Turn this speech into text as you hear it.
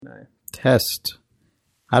Test.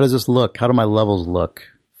 How does this look? How do my levels look?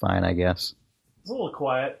 Fine, I guess. It's a little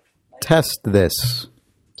quiet. Test this.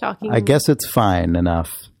 Talking. I guess it's fine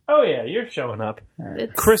enough. Oh, yeah, you're showing up.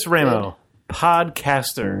 It's Chris Ramo, good.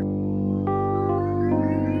 podcaster.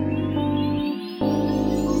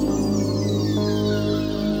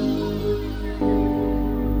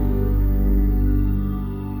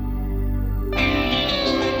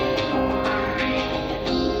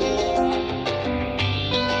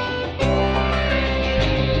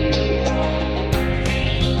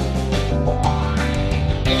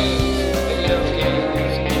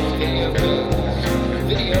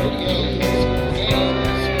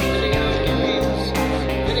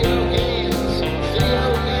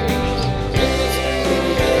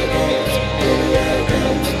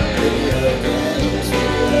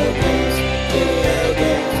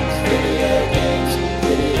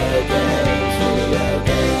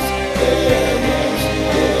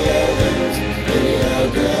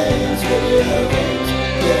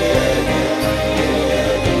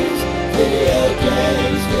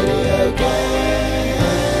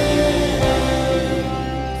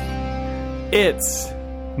 It's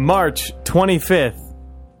March 25th,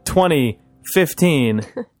 2015.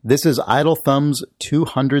 This is Idle Thumbs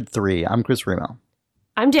 203. I'm Chris Remo.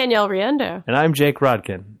 I'm Danielle Riendo, And I'm Jake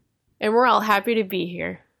Rodkin. and we're all happy to be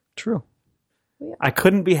here. True. I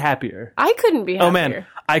couldn't be happier. I couldn't be happier. Oh, man,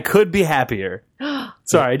 I could be happier.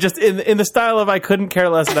 Sorry, just in the style of I couldn't care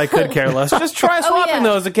less and I could care less. Just try swapping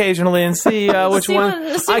those occasionally and see which See one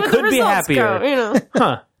what- see I what could the be results happier. go, you know.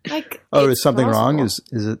 Huh. Like, Oh, it's is something wrong?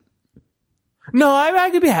 possible. Is it? No, I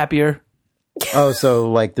could be happier. Oh, so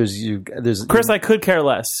like there's Chris, I could care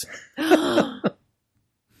less.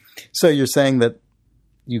 So you're saying that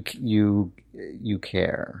you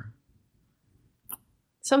care.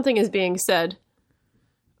 Something is being said.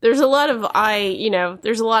 There's a lot of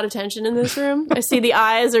there's a lot of tension in this room. I see the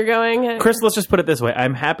eyes are going. Chris, let's just put it this way.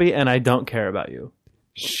 I'm happy and I don't care about you.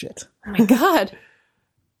 Shit. Oh my God.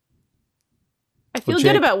 I feel Well, good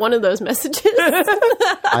Jake- about one of those messages.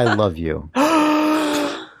 I love you.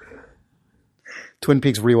 Twin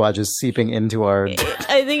Peaks rewatch is seeping into our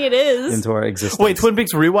I think it is. existence. Wait, Twin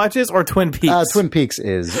Peaks rewatches or Twin Peaks? Twin Peaks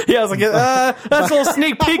is. Yeah, I was like, that's a little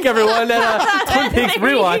sneak peek, everyone, at Twin Peaks There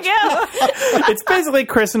you rewatch. go. It's basically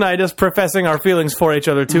Chris and I just professing our feelings for each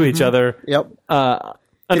other, to each other, Yep. under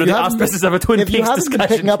If you the haven't auspices been- of a Twin If Peaks you haven't discussion. been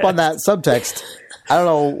picking up on that subtext, I don't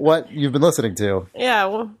know what you've been listening to. Yeah,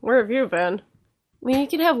 well, where have you been? I mean, you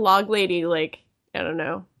can have Log Lady, like, I don't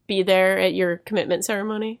know, be there at your commitment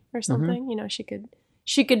ceremony or something. You know,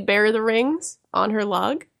 she could bear the rings on her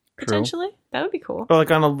log, potentially. That would be cool. Or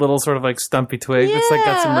like on a little sort of like stumpy twig that's like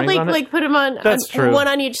got some rings on it. like put them on, That's true. one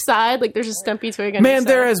on each side. Like there's a stumpy twig on Man, each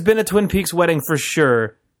there side. has been a Twin Peaks wedding for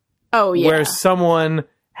sure, Oh, yeah. where someone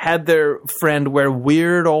had their friend wear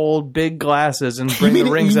weird old big glasses and bring the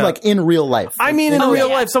rings out. like in real life? I mean, in real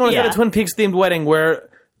yeah. life, someone had Yeah. a Twin Peaks themed wedding where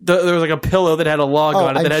there was like a pillow that had a log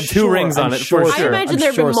on it that had two rings on it for I sure. imagine I'm there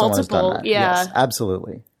have sure been someone has done multiple. that. Yeah. Yes,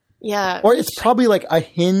 absolutely. Yeah. Or it's probably like a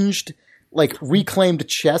hinged, like reclaimed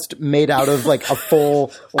chest made out of like a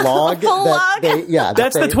full log. full log?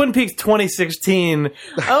 That's the Twin Peaks 2016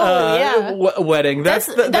 wedding. That's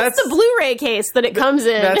the Blu-ray case that it comes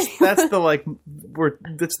in. That's the like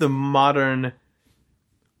that's the modern.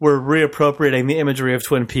 We're reappropriating the imagery of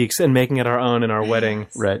Twin Peaks and making it our own in our wedding.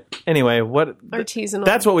 Right. Anyway, Artisanal.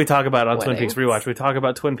 that's what we talk about on Twin weddings. Peaks Rewatch. We talk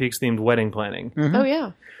about Twin Peaks themed wedding planning. Oh,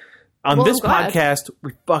 yeah. On Well, this I'm glad. podcast,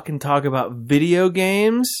 we fucking talk about video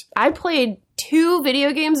games. I played 2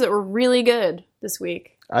 video games that were really good this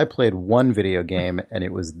week. I played one video game, and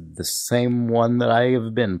it was the same one that I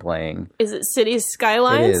have been playing. Is it Cities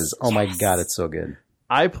Skylines? It is. Oh my god, it's so good.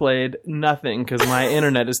 I played nothing because my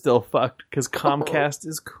internet is still fucked because Comcast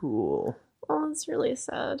is cool. Oh, that's really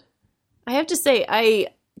sad. I have to say, I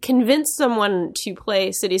convinced someone to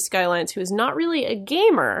play Cities Skylines who is not really a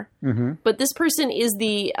gamer, but this person is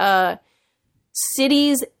the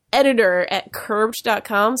cities editor at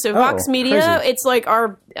Curbed.com. So Vox Media, crazy. it's like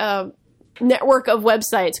our network of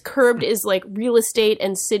websites. Curbed is like real estate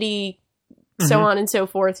and city, so on and so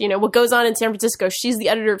forth. You know, what goes on in San Francisco. She's the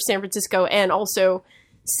editor of San Francisco and also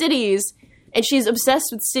cities. And she's obsessed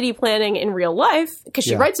with city planning in real life because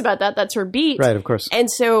she writes about that. That's her beat. Right, of course.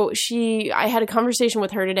 And so I had a conversation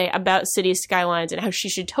with her today about Cities Skylines and how she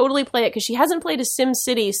should totally play it because she hasn't played a Sim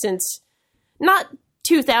City since not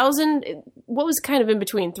 2000. What was kind of in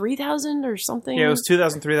between 3000 or something? Yeah, it was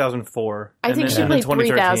 2000, 2004. I think she played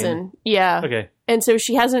 3000. Yeah. Okay. And so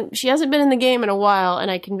she hasn't been in the game in a while,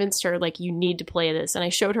 and I convinced her like you need to play this, and I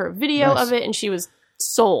showed her a video of it, and she was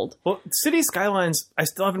sold. Well, City Skylines, I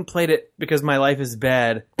still haven't played it because my life is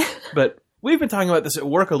bad. but we've been talking about this at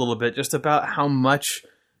work a little bit, just about how much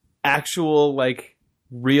actual, like,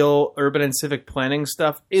 real urban and civic planning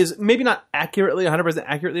stuff is maybe not accurately, 100%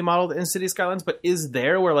 accurately modeled in City Skylines, but is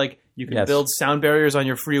there where, like, you can build sound barriers on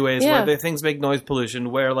your freeways, where the things make noise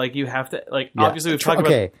pollution, where, like, you have to, like, obviously we've talked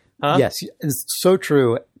about... Huh? Yes, it's so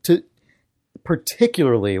true,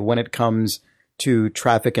 particularly when it comes to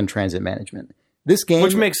traffic and transit management. This game...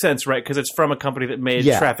 Which makes sense, right? Because it's from a company that made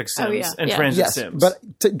traffic sims and transit sims.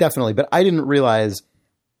 But definitely. But I didn't realize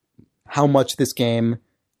how much this game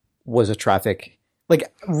was a traffic...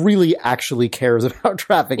 Like, really actually cares about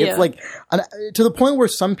traffic. It's like... To the point where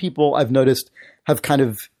some people, I've noticed, have kind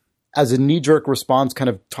of, as a knee-jerk response, kind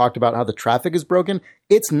of talked about how the traffic is broken.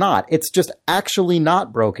 It's not. It's just actually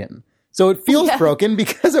not broken. So it feels broken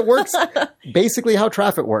because it works basically how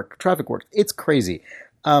traffic works. It's crazy.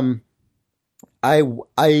 They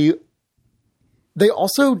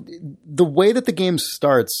also, the way that the game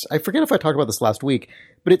starts, I forget if I talked about this last week,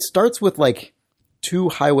 but it starts with like two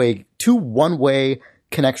one-way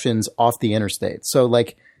connections off the interstate. So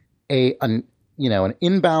like an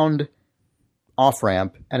inbound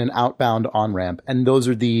off-ramp and an outbound on-ramp. And those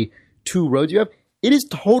are the two roads you have. It is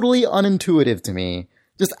totally unintuitive to me.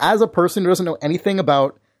 Just as a person who doesn't know anything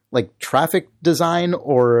about like traffic design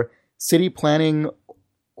or city planning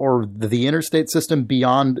or the interstate system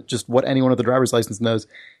beyond just what anyone with a driver's license knows,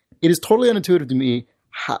 it is totally unintuitive to me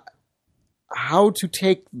how to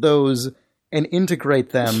take those and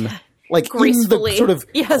integrate them like in the sort of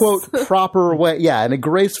quote proper way, in a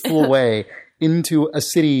graceful way into a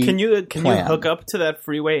city. Can you hook up to that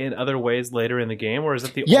freeway in other ways later in the game, or is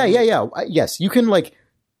it the yes, you can, like,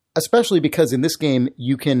 especially because in this game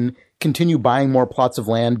you can continue buying more plots of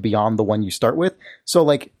land beyond the one you start with. So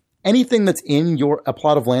like anything that's in a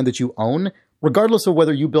plot of land that you own, regardless of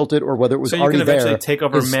whether you built it or whether it was already there. So you can eventually take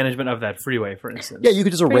over management of that freeway, for instance. Yeah, you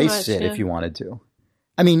could just erase it if you wanted to.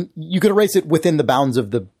 I mean, you could erase it within the bounds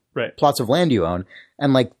of the plots of land you own,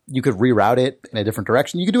 and like you could reroute it in a different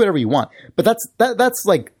direction. You could do whatever you want. But that's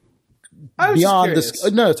like beyond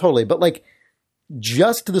this. No, totally. But like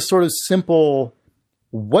just the sort of simple,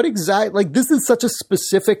 this is such a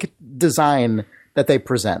specific design that they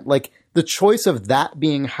present. Like the choice of that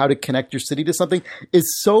being how to connect your city to something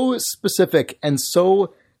is so specific and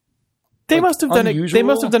so They must have done it. They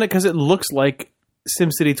must have done it because it looks like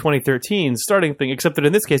SimCity 2013 starting thing, except that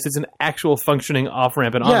in this case, it's an actual functioning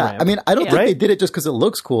off-ramp and on-ramp. Yeah, I mean, I don't think they did it just because it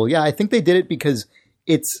looks cool. Yeah, I think they did it because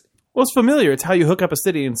it's... Well, it's familiar. It's how you hook up a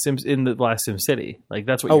city in the last SimCity. Like,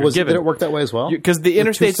 that's what you're given. Did it work that way as well? Because the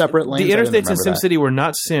interstates in SimCity were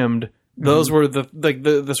not simmed. Those were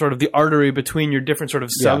the sort of the artery between your different sort of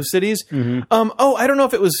sub-cities. Mm-hmm. I don't know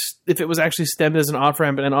if it was actually stemmed as an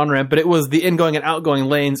off-ramp and an on-ramp, but it was the ingoing and outgoing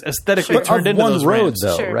lanes aesthetically turned into those road, ramps.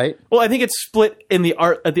 Though, right? Well, I think it's split in the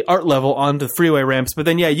at the art level onto freeway ramps, but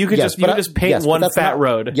then you could just paint one fat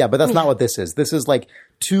road. Yeah, but that's not what this is. This is like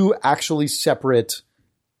two actually separate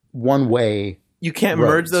one-way. You can't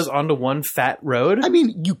merge those onto one fat road? I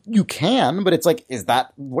mean, you can, but it's like, is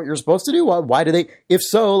that what you're supposed to do? Why do they, if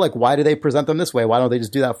so, like, why do they present them this way? Why don't they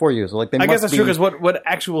just do that for you? So, like, I guess that's true, because what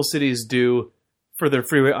actual cities do for their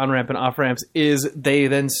freeway on-ramp and off-ramps is they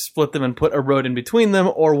then split them and put a road in between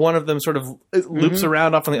them, or one of them sort of loops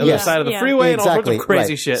around off on the other side of the freeway and all sorts of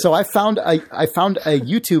crazy shit. So I found a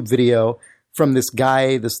YouTube video from this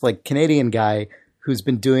guy, this, like, Canadian guy, who's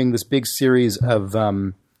been doing this big series of...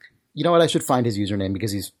 you know what? I should find his username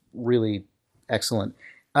because he's really excellent.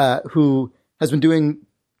 Who has been doing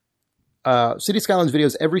City Skylines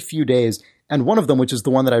videos every few days. And one of them, which is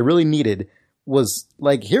the one that I really needed, was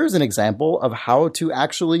like, here's an example of how to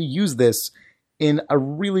actually use this in a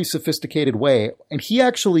really sophisticated way. And he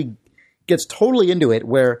actually gets totally into it,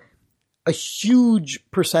 where a huge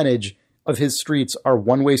percentage of his streets are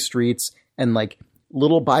one-way streets and like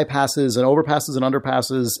little bypasses and overpasses and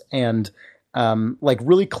underpasses and like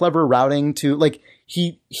really clever routing to like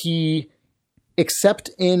he except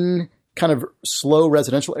in kind of slow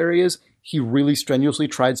residential areas, he really strenuously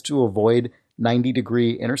tries to avoid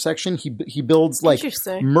 90-degree intersection. He builds like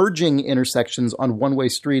merging intersections on one-way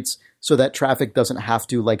streets so that traffic doesn't have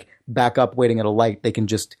to like back up waiting at a light. They can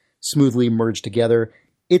just smoothly merge together.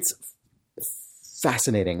 It's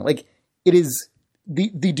fascinating. Like it is the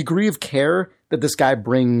degree of care that this guy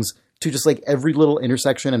brings to just like every little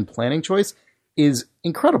intersection and planning choice is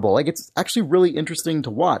incredible. Like it's actually really interesting to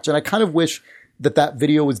watch. And I kind of wish that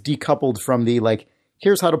video was decoupled from the like,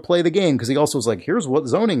 here's how to play the game. Cause he also was like, here's what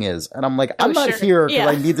zoning is. And I'm like, I'm not here because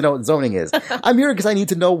I need to know what zoning is. I'm here because I need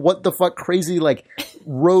to know what the fuck crazy like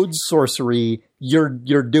road sorcery you're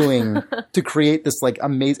doing to create this like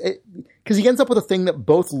amazing, cause he ends up with a thing that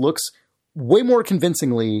both looks way more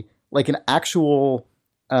convincingly like an actual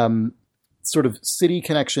sort of city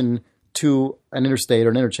connection to an interstate or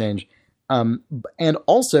an interchange, and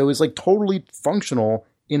also is like totally functional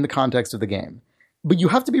in the context of the game. But you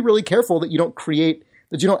have to be really careful that you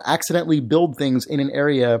don't accidentally build things in an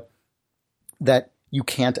area that you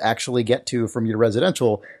can't actually get to from your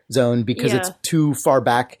residential zone because it's too far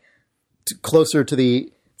back, closer to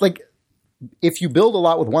the, like, if you build a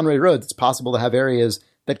lot with one-way roads, it's possible to have areas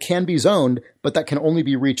that can be zoned, but that can only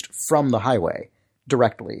be reached from the highway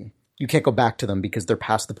directly. You can't go back to them because they're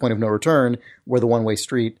past the point of no return where the one-way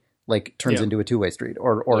street like turns into a two-way street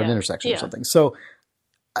or an intersection or something. So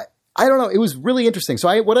I don't know. It was really interesting.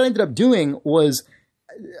 So what I ended up doing was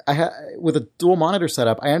with a dual monitor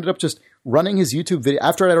setup, I ended up just running his YouTube video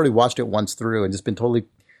after I'd already watched it once through and just been totally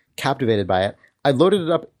captivated by it. I loaded it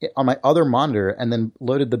up on my other monitor and then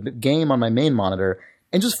loaded the game on my main monitor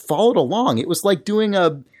and just followed along. It was like doing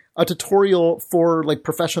a tutorial for like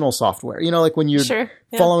professional software, you know, like when you're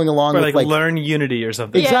following along or with like learn Unity or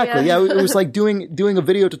something. Exactly. Yeah. It was like doing a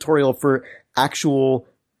video tutorial for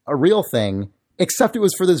a real thing, except it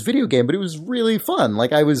was for this video game, but it was really fun.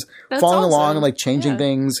 Like I was following along and like changing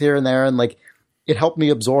things here and there. And like, it helped me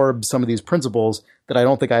absorb some of these principles that I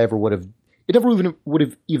don't think I ever would have. It never even would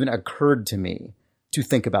have even occurred to me to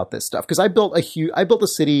think about this stuff. Cause I built a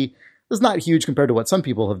city that's not huge compared to what some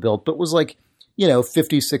people have built, but was like,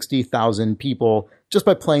 50, 60,000 people just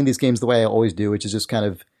by playing these games the way I always do, which is just kind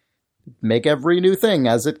of make every new thing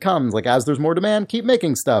as it comes. Like as there's more demand, keep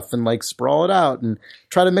making stuff and like sprawl it out and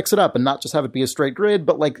try to mix it up and not just have it be a straight grid,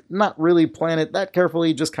 but like not really plan it that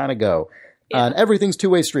carefully, just kind of go. And everything's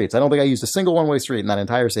two-way streets. I don't think I used a single one-way street in that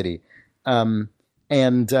entire city. And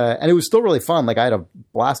it was still really fun. Like I had a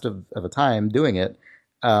blast of a time doing it.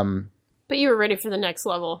 But you were ready for the next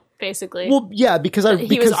level, basically. Well, yeah, because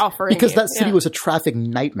that city was a traffic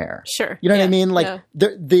nightmare. Sure. You know what I mean? Like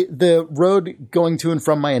the road going to and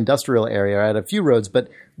from my industrial area, I had a few roads, but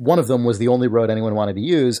one of them was the only road anyone wanted to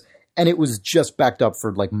use. And it was just backed up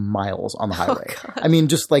for like miles on the highway. I mean,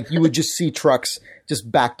 just like you would just see trucks just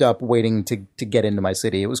backed up waiting to get into my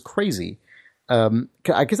city. It was crazy.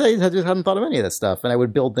 Because I just hadn't thought of any of this stuff. And I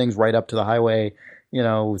would build things right up to the highway,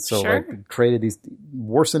 like created these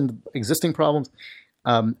worsened existing problems.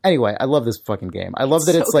 Anyway, I love this fucking game. I love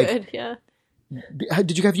that it's like, good, yeah. Have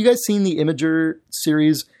you guys seen the Imager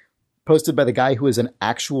series posted by the guy who is an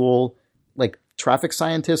actual like traffic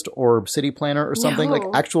scientist or city planner or something, like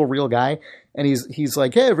actual real guy? And he's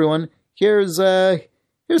like, hey everyone, here's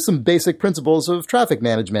some basic principles of traffic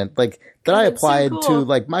management, like that I applied to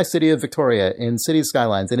like my city of Victoria in City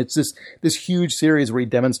Skylines. And it's this huge series where he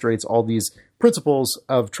demonstrates all these principles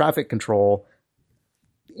of traffic control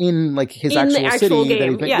in like his actual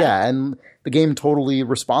city. Game. And the game totally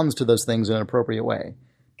responds to those things in an appropriate way.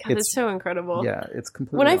 God, it's so incredible. Yeah, it's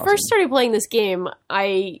completely When I awesome. first started playing this game,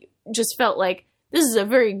 I just felt like this is a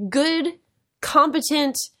very good,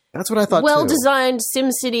 competent, that's what I thought. Well-designed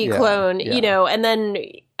SimCity clone, and then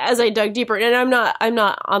as I dug deeper, and I'm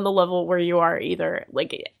not on the level where you are either.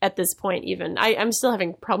 Like at this point, even I'm still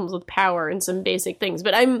having problems with power and some basic things,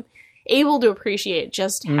 but I'm able to appreciate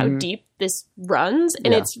just how deep this runs,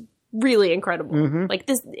 and it's really incredible. Like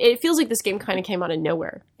this, it feels like this game kind of came out of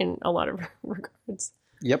nowhere in a lot of regards.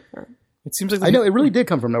 Yep. It seems like I know it really did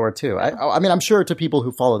come from nowhere too. I mean, I'm sure to people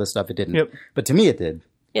who follow this stuff, it didn't. Yep. But to me, it did.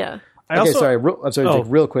 Yeah. I'm sorry, Jake,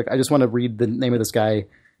 real quick. I just want to read the name of this guy.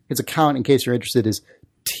 His account, in case you're interested, is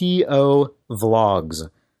TO Vlogs.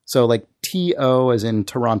 So like TO as in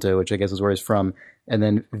Toronto, which I guess is where he's from, and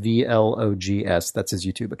then VLOGS. That's his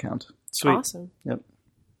YouTube account. Sweet. Awesome. Yep.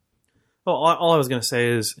 Well, all I was going to say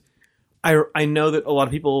is I know that a lot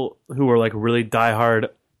of people who are like really diehard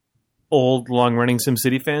old long-running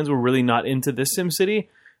SimCity fans were really not into this SimCity.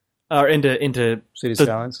 Or into City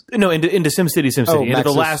Skylines? No, into SimCity,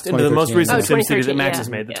 into the most recent SimCity that Max has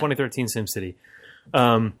made, the 2013 SimCity.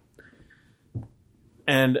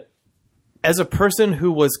 And as a person who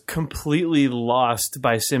was completely lost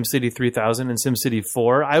by SimCity 3000 and SimCity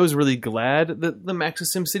 4, I was really glad that the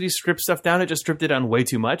Max's SimCity stripped stuff down. It just stripped it down way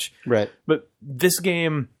too much. Right. But this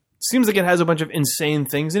game seems like it has a bunch of insane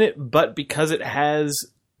things in it, but because it has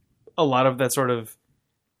a lot of that sort of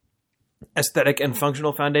aesthetic and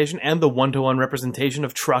functional foundation and the one-to-one representation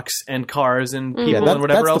of trucks and cars and people and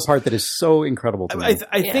whatever else. That's the part that is so incredible to me.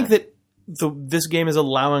 I think that this game is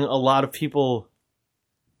allowing a lot of people...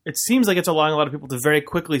 It seems like it's allowing a lot of people to very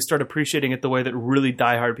quickly start appreciating it the way that really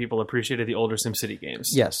diehard people appreciated the older SimCity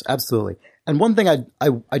games. Yes, absolutely. And one thing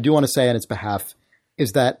I do want to say on its behalf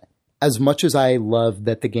is that as much as I love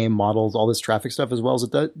that the game models all this traffic stuff as well as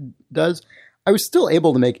it does, I was still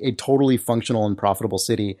able to make a totally functional and profitable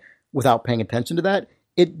city without paying attention to that,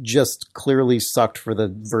 it just clearly sucked for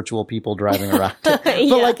the virtual people driving around. But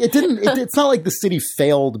like it didn't. It's not like the city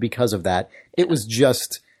failed because of that. It was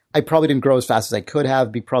just I probably didn't grow as fast as I could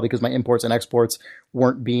have, probably because my imports and exports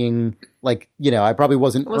weren't being like I probably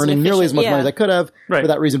wasn't earning nearly as much money as I could have for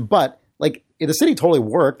that reason. But like the city totally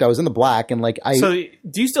worked. I was in the black, and like So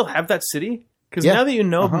do you still have that city? Because now that you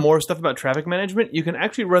know more stuff about traffic management, you can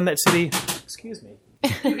actually run that city. Excuse me.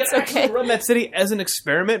 You can actually run that city as an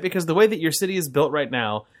experiment, because the way that your city is built right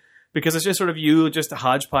now, because it's just sort of you just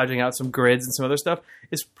hodgepodging out some grids and some other stuff,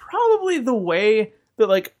 is probably the way that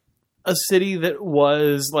like a city that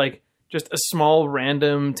was like just a small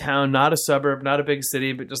random town, not a suburb, not a big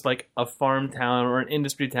city, but just like a farm town or an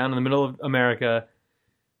industry town in the middle of America,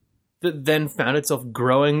 that then found itself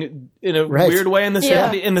growing in a weird way in the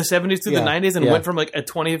 70s to the 90s and went from like a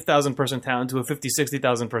 20,000 person town to a 50,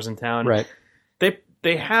 60,000 person town. Right.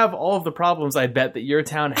 They have all of the problems I bet that your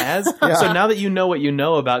town has. So now that you know what you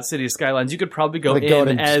know about city skylines, you could probably go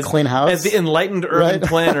in as the enlightened urban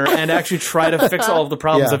planner and actually try to fix all of the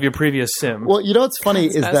problems of your previous sim. Well, what's funny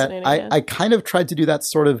is that I kind of tried to do that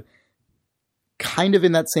kind of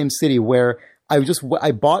in that same city where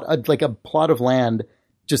I bought a plot of land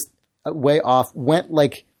just way off, went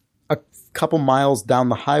like a couple miles down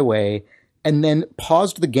the highway, and then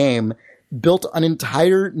paused the game, built an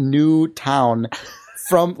entire new town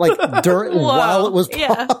from like while it was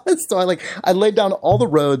paused. So I laid down all the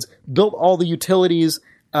roads, built all the utilities,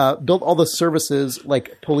 built all the services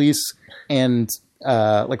like police and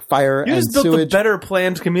like fire and sewage. You just built a better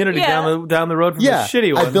planned community down the road from the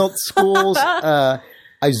shitty one. I built schools.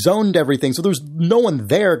 I zoned everything, so there's no one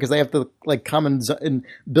there because I have to like come and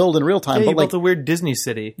build in real time. Yeah, but you built a weird Disney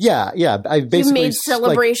city. Yeah. I basically made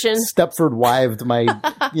celebration. Like, Stepford wived my.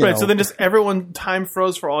 Right. So then just everyone time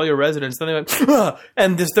froze for all your residents. Then they went,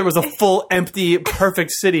 and there was a full empty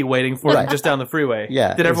perfect city waiting for them just down the freeway.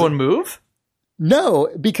 Yeah. Did everyone move? No,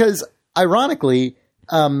 because ironically,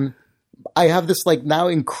 I have this like now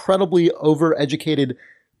incredibly overeducated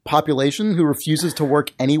population who refuses to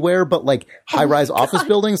work anywhere but like high-rise office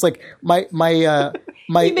buildings. Like my you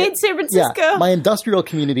made San Francisco. Yeah, my industrial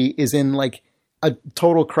community is in like a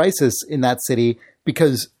total crisis in that city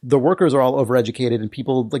because the workers are all overeducated and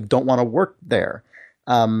people like don't want to work there.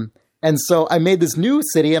 And so I made this new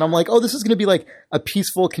city and I'm like, oh, this is going to be like a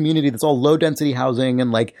peaceful community that's all low density housing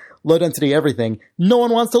and like low density everything. No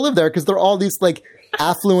one wants to live there because they're all these like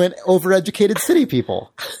affluent, overeducated city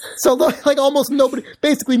people. So like almost nobody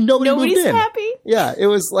moved in. Nobody's happy. Yeah, it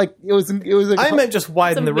was. I meant just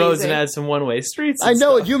widen the roads and add some one-way streets. I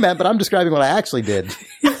know what you meant, but I'm describing what I actually did.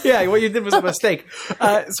 Yeah, what you did was a mistake.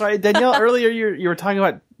 Sorry, Danielle. Earlier, you were talking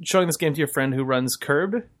about showing this game to your friend who runs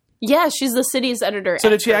Curb. Yeah, she's the city's editor. So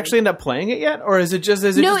did she actually end up playing it yet? Or is it just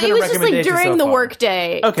been a recommendation? No, it was just like during the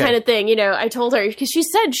workday kind of thing. I told her, because she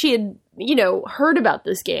said she had, heard about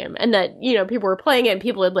this game and that, people were playing it and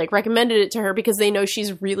people had like recommended it to her because they know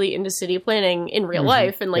she's really into city planning in real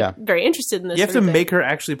life and like very interested in this. You have to make her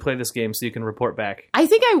actually play this game so you can report back. I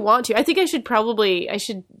think I want to. I think I should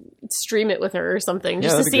stream it with her or something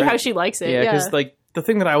just to see how she likes it. Yeah, because like, the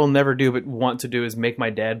thing that I will never do but want to do is make my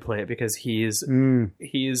dad play it because he's an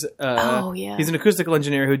acoustical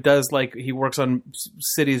engineer who does like he works on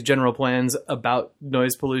cities' general plans about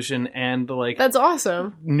noise pollution and like that's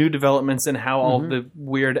awesome new developments and how all the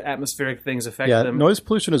weird atmospheric things affect them. Noise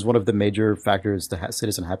pollution is one of the major factors to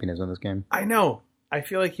citizen happiness in this game. I know. I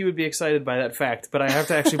feel like he would be excited by that fact, but I have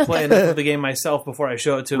to actually play enough of the game myself before I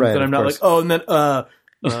show it to him. That I'm not like, oh, and then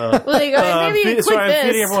maybe I'm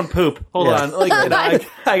feeding everyone poop. Hold on, like I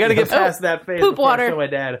got to get past that phase. Poop water. I show my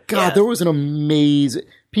dad. God, there was an amazing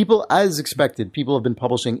people, as expected. People have been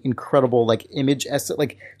publishing incredible like image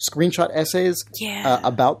like screenshot essays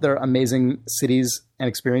about their amazing cities and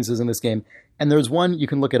experiences in this game. And there's one you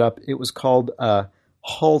can look it up. It was called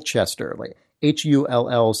Hullchester, like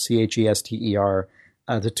Hullchester.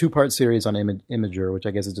 The 2-part series on Imager, which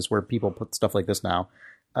I guess is just where people put stuff like this now.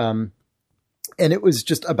 And it was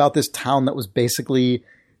just about this town that was basically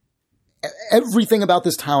everything about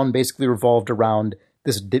this town basically revolved around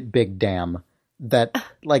this big dam that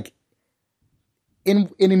like in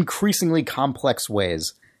increasingly complex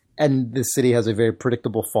ways. And the city has a very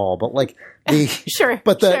predictable fall, but like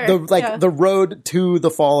the road to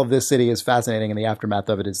the fall of this city is fascinating and the aftermath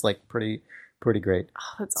of it is like pretty great.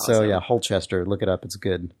 Oh, that's awesome. So yeah, Hullchester, look it up. It's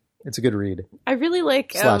good. It's a good read. I really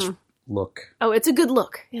like look. Oh, it's a good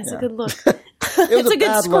look. Yeah, it's a good look. It's a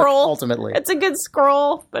good scroll. Ultimately, it's a good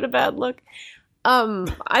scroll, but a bad look.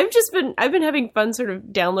 I've been having fun sort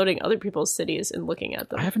of downloading other people's cities and looking at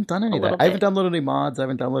them. I haven't done any of that. little I haven't bit. downloaded any mods. I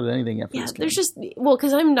havened downloaded anything yet for Yeah, this game. there's just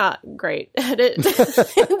because I'm not great at it.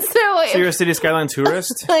 So you're a City Skyline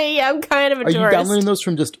tourist? yeah, I'm kind of a Are you tourist. downloading those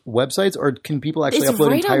from just websites, or can people actually It's upload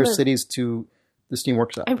right on entire the- cities to the Steam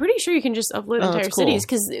Workshop? I'm pretty sure you can just upload Oh, entire that's cool. cities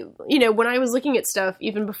because when I was looking at stuff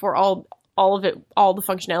even before all of it, all the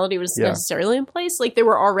functionality was Yeah. necessarily in place. Like there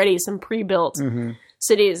were already some pre-built Mhm.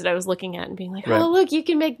 cities that I was looking at and being like, Right. oh look, you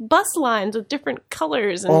can make bus lines with different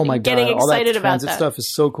colors and Oh my getting god! All that excited about transit that. stuff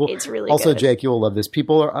is so cool. It's really also, good. Jake, you will love this.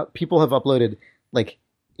 People have uploaded like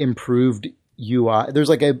improved UI. There's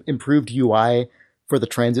like a improved UI for the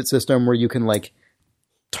transit system where you can like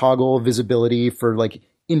toggle visibility for like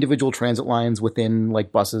individual transit lines within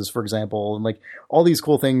like buses, for example, and like all these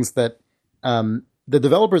cool things that the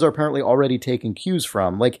developers are apparently already taking cues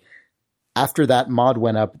from. Like after that mod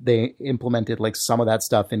went up, they implemented like some of that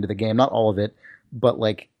stuff into the game, not all of it, but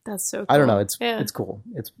like That's so cool. I don't know, it's Yeah. cool.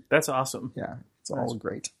 That's awesome. It's all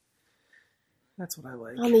great. That's what I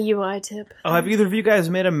like. On the UI tip. Oh, have either of you guys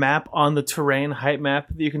made a map on the terrain height map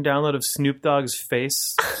that you can download of Snoop Dogg's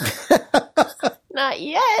face? Not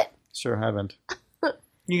yet. Sure haven't.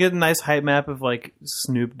 You get a nice height map of like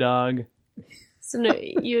Snoop Dogg. So no,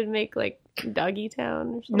 you would make like Doggy Town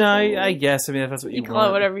or something. No, I guess. I mean, if that's what You you call want.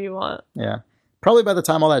 it whatever you want. Yeah. Probably by the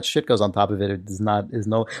time all that shit goes on top of it, it is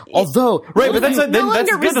no. Although, Right, but that's no then that's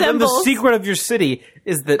longer good. Then the resembles- secret of your city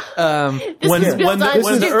is that when is built on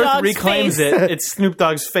when the Snoop Earth Dogg's reclaims face. it, it's Snoop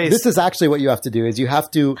Dogg's face. this is actually what you have to do: is you have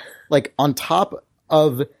to like on top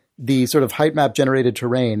of the sort of height map generated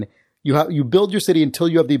terrain, you build your city until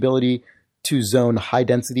you have the ability to zone high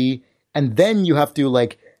density, and then you have to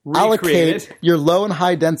like allocate it. your low and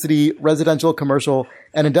high density residential, commercial,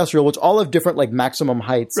 and industrial, which all have different like maximum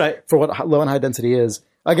heights Right. for what low and high density is.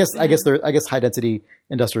 I guess high density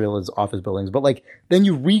industrial is office buildings, but like then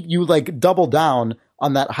you like double down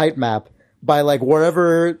on that height map by like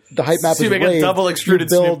wherever the height map So is you make a raised, double extruded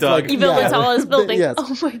you build, Snoop Dogg. You build the tallest building. Yes.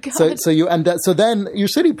 Oh my god. So you end up, so then your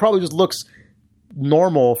city probably just looks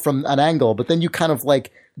normal from an angle, but then you kind of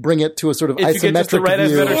like bring it to a sort of If you get just the isometric right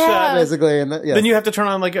view, better shot. basically. And Then you have to turn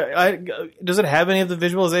on like does it have any of the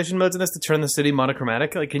visualization modes in this to turn the city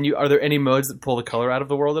monochromatic? Like, are there any modes that pull the color out of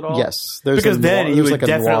the world at all? yes, there's because a then noir- you there's would like a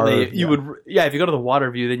definitely noir- if you go to the water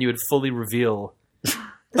view, then you would fully reveal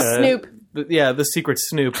the Snoop. the secret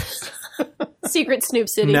Snoop Secret Snoop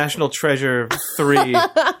City. National Treasure 3.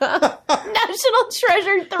 National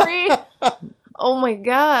Treasure 3. Oh my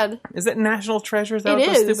god. Is it National Treasure? Is that It what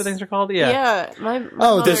those is. stupid things are called? Yeah. Yeah. My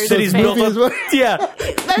Oh, mother the is City's a fan. built movies on. were- Yeah.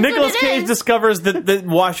 what Nicolas it Cage is. discovers that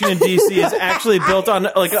Washington D.C. is actually built on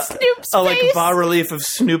like Snoop's a like face. bas relief of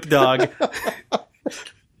Snoop Dogg.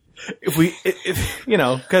 if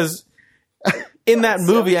because in that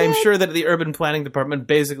movie, I'm sure that the urban planning department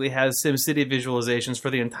basically has SimCity visualizations for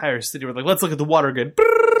the entire city. We're like, let's look at the water grid.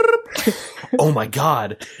 Oh my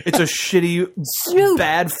god, it's a shitty, Snoop.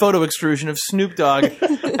 bad photo extrusion of Snoop Dogg,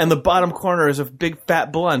 and the bottom corner is a big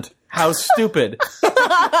fat blunt. How stupid!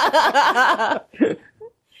 I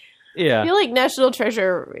Yeah, feel like National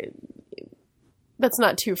Treasure, that's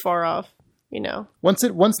not too far off, Once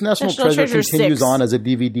National National Treasure Treasure continues 6. on as a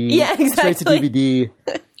DVD, Yeah, straight to exactly.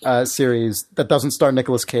 DVD series that doesn't star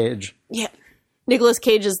Nicolas Cage. Yeah. Nicolas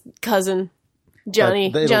Cage's cousin, Johnny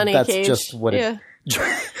That's Cage. just what yeah.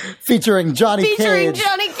 featuring Johnny Featuring Cage.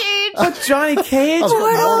 Johnny Cage. but Johnny Cage, Of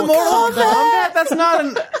Mortal Kombat. That's not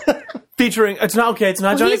an featuring. It's not okay. It's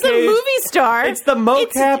not Johnny He's a Cage. movie star. It's the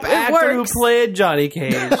mocap It actor works. who played Johnny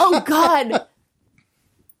Cage. Oh God.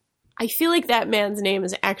 I feel like that man's name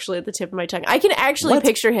is actually at the tip of my tongue. I can actually What?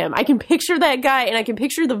 picture him. I can picture that guy, and I can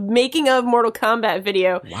picture the making of Mortal Kombat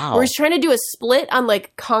video Wow. where he's trying to do a split on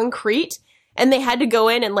like concrete, and they had to go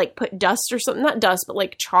in and like put dust or something, not dust, but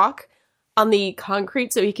like chalk on the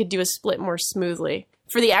concrete so he could do a split more smoothly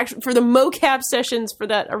for the mocap sessions for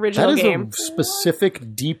that That original is game. a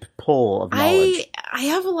specific, deep pull of knowledge. I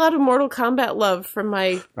have a lot of Mortal Kombat love from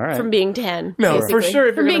All right. from being 10. No, for basically. sure.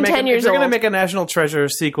 If you're from going being 10 years to old. make a National Treasure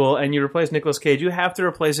sequel and you replace Nicolas Cage, you have to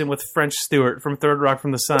replace him with French Stewart from Third Rock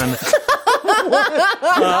from the Sun.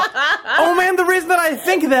 Oh man, the reason that I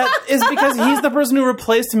think that is because he's the person who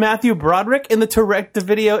replaced Matthew Broderick in the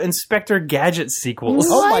direct-to-video Inspector Gadget sequels.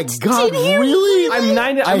 Oh my What? god, Did he really?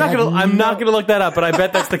 I'm not gonna look that up, but I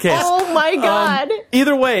bet that's the case. Oh my God.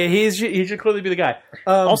 Either way, he should clearly be the guy.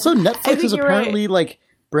 Also, I Netflix think is you're apparently like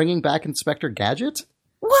bringing back Inspector Gadget.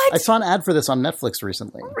 What? I saw an ad for this on Netflix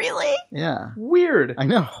recently. Really? Yeah, Weird. I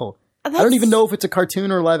know. I That's- don't even know if it's a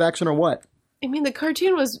cartoon or live action or what. I mean, the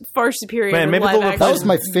cartoon was far superior Man, than maybe live they'll action. That was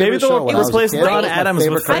my Maybe favorite they'll show when I was a replace kid. Don That was my Adams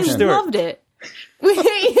favorite with French I cartoon. Stewart. loved it.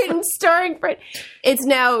 and starring French. It's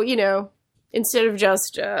now, instead of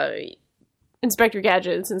just Inspector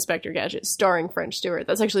Gadget, it's Inspector Gadget starring French Stewart.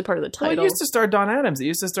 That's actually part of the Well, title. it used to star Don Adams. It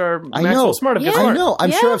used to star I Maxwell know. Smart of Yeah. Good I Heart. know.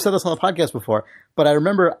 I'm Yeah. sure I've said this on the podcast before, but I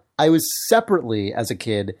remember I was separately, as a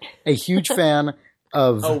kid, a huge fan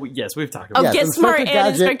of... Oh, yes, we've talked Of about Get Smart and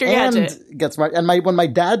Inspector Gadget. And Get Smart. And when my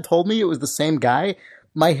dad told me it was the same guy,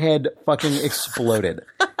 my head fucking exploded.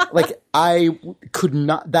 Like, I could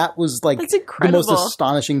not... That was like That's the incredible. most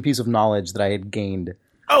astonishing piece of knowledge that I had gained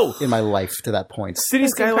in my life to that point. City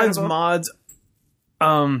That's Skylines incredible. mods.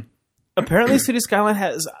 Apparently, City Skyline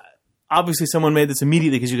has. Obviously, someone made this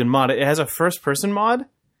immediately because you can mod it. It has a first-person mod,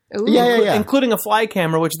 Ooh. Yeah. including a fly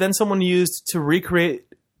camera, which then someone used to recreate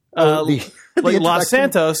the like Los introduction.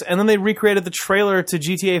 Santos, and then they recreated the trailer to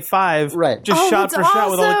GTA 5, Right. just Oh, shot that's for shot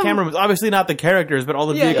with all the awesome. camera moves. Obviously, not the characters, but all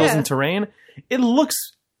the Yeah, vehicles yeah. and terrain. It looks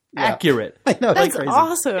accurate. I know. That's crazy.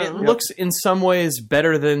 awesome. It looks in some ways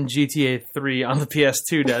better than GTA 3 on the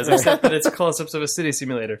PS2 does, except that it's close-ups of a city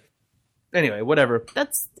simulator. Anyway, whatever.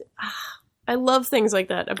 I love things like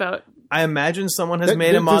that about I imagine someone has There-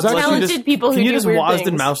 made a mod. there's to let you talented just, people who can you do just weird WASD and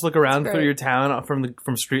things. mouse look around It's through great. your town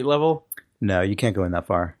from street level? No, you can't go in that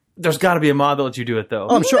far. There's got to be a mod that lets you do it, though.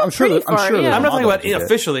 Oh, I'm sure. I'm sure. pretty I'm far, sure. yeah. there's a I'm not mod talking that about lets you do it.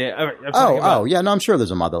 officially. I'm talking about, Yeah, no, I'm sure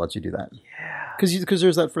there's a mod that lets you do that. Yeah, because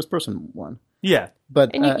there's that first person one. yeah.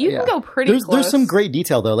 But And you yeah. can go pretty There's close. some great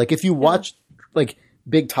detail though. Like if you watch like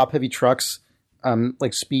big top heavy trucks,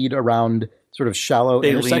 like speed around sort of shallow They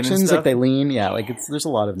lean and intersections, stuff? like they lean. Yeah, like there's a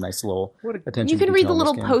lot of nice little attention. You can to read the detail in this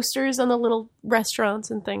little game. posters on the little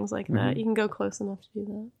restaurants and things like that. You can go close enough to do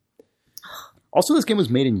that. Also, this game was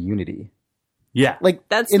made in Unity. Yeah. Like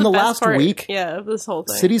That's in the the best last part, week, yeah, of this whole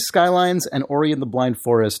thing. Cities Skylines and Ori and the Blind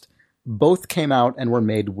Forest both came out and were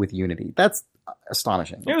made with Unity. That's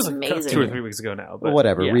astonishing. It was amazing. 2 or 3 weeks ago now. But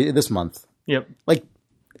Whatever. Yeah. This month. Yep. Like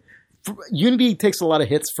Unity takes a lot of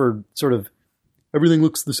hits for sort of everything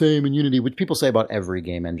looks the same in Unity, which people say about every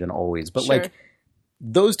game engine always. But Sure. like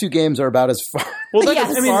those two games are about as far, Well, that,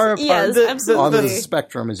 Yes. I mean, far apart yes, the- absolutely. on the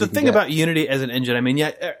spectrum as the you can thing get. about Unity as an engine, I mean,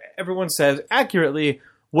 yeah, everyone says accurately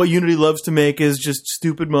what Unity loves to make is just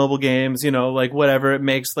stupid mobile games, like whatever it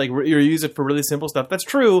makes, like you use it for really simple stuff. That's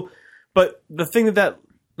true, but the thing that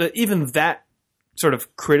even that sort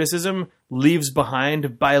of criticism leaves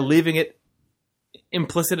behind by leaving it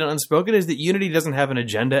implicit and unspoken is that Unity doesn't have an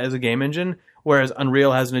agenda as a game engine, whereas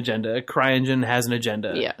Unreal has an agenda, CryEngine has an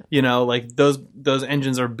agenda. Yeah. Like those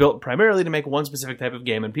engines are built primarily to make one specific type of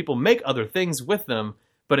game, and people make other things with them,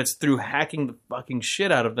 but it's through hacking the fucking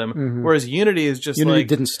shit out of them. Whereas Unity is just Unity like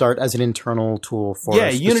didn't start as an internal tool for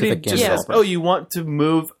a Unity specific game just says, developer. oh, you want to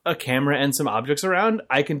move a camera and some objects around?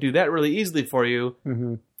 I can do that really easily for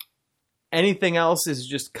you. Anything else is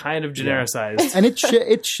just kind of genericized. And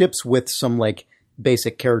it ships with some like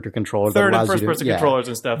basic character controller that Third and allows first you to, person yeah. controllers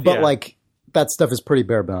and stuff. But yeah. like that stuff is pretty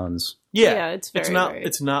bare bones. Yeah, it's very, not very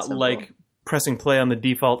it's not simple. like pressing play on the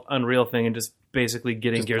default Unreal thing and just basically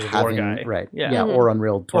getting Gears of War Having- guy. right? Yeah. Or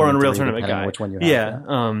Unreal Tournament, Or Unreal 3, Tournament depending guy. on which one you have.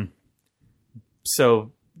 Yeah.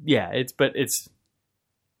 So yeah, it's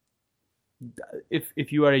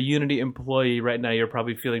if you are a Unity employee right now, you're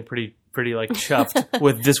probably feeling pretty like chuffed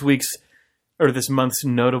with this week's or this month's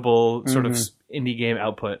notable sort of indie game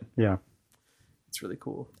output. Yeah. It's really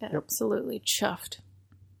cool. Absolutely chuffed.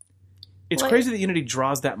 It's Like- crazy that Unity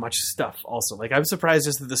draws that much stuff also. Like I'm surprised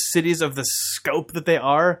just that the cities of the scope that they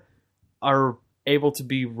are able to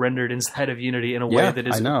be rendered inside of Unity in a way Yeah, that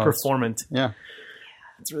is I know. performant. Yeah.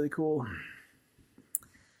 It's really cool.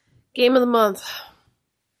 Game of the month.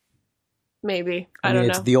 Maybe. I mean, don't know.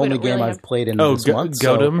 it's the We only don't game really I've played in Oh, this month.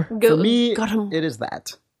 Godam. So Go- for me, Godam. it is that.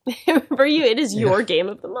 For you, it is your game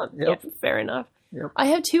of the month. Yep. Yeah, fair enough. Yep. I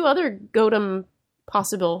have 2 other Godam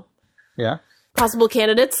possible Yeah.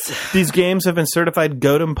 candidates. These games have been certified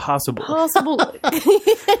Godam possible. Possible. Go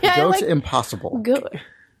I to Impossible. go.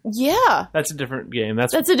 Yeah, That's a different game.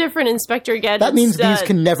 That's that's a different Inspector Gadget. That means these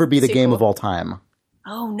can never be the game sequel. of all time.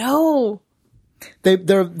 Oh no!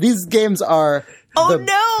 These games are Oh,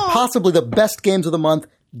 no! possibly the best games of the month.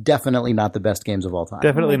 Definitely not the best games of all time.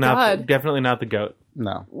 definitely Oh my not. God. Definitely not the goat.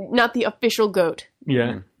 No, Not the official goat,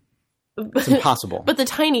 Yeah. it's impossible. but the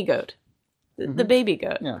tiny goat, the baby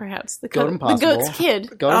goat, Yeah. perhaps the Goat the Impossible. goat's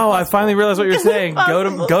kid. Goat Oh, I finally realized what you're saying.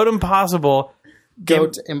 Impossible. Goat impossible.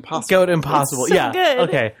 Goat Impossible. Goat impossible. It's so yeah. good.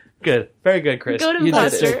 Okay. Good. Very good, Chris. Goat You did it.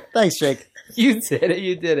 Imposter. Thanks, Jake. You did it.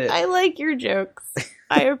 You did it. I like your jokes.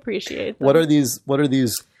 I appreciate them. What are these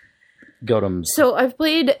Godams? So I've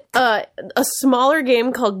played a smaller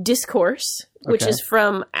game called Discourse, which Okay. is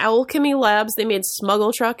from Alchemy Labs. They made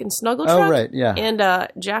Smuggle Truck and Snuggle Oh, Truck. right, yeah. And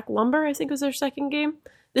Jack Lumber, I think was their second game.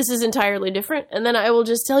 this is entirely different. And then I will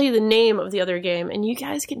just tell you the name of the other game, and you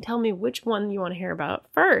guys can tell me which one you want to hear about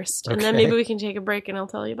first. And then Okay. maybe we can take a break and I'll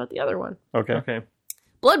tell you about the other one. Okay.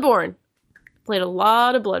 Bloodborne. Played a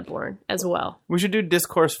lot of Bloodborne as well. We should do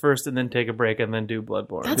Discourse first and then take a break and then do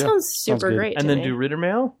Bloodborne. That Yeah, sounds sounds super good. great and to then me. do Reader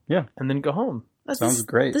Mail Yeah. and then go home. Sounds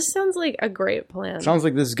great. This sounds like a great plan. Sounds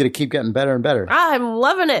like this is going to keep getting better and better. I'm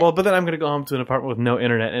loving it. Well, but then I'm going to go home to an apartment with no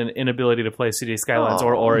internet and inability to play City Skylines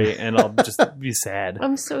or Aw. Ori, and I'll just be sad.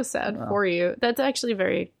 I'm so sad for you. That's actually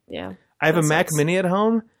very, yeah. I have a that Mac sucks. Mini at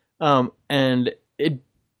home, and it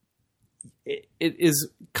is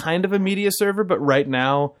kind of a media server, but right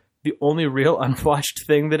now the only real unwatched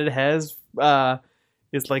thing that it has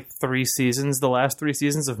is like the last 3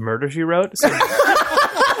 seasons of Murder, She Wrote. So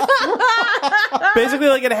basically,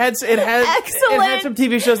 like it had Excellent. some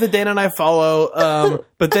TV shows that Dana and I follow,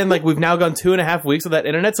 but then like we've now gone 2.5 weeks without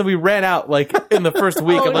internet, so we ran out like in the first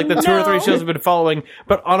week of like the 2 or 3 no. shows we've been following.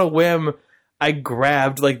 But on a whim, I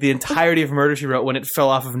grabbed like the entirety of Murder, She Wrote when it fell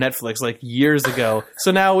off of Netflix like years ago.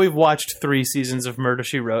 So now we've watched 3 seasons of Murder,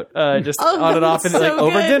 She Wrote, just Oh, on and off, and so like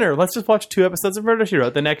over good. dinner. Let's just watch 2 episodes of Murder, She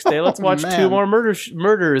Wrote. The next day, let's watch man. 2 more murders She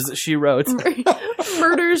Wrote.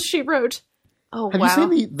 Murders, She Wrote. Oh, Have wow.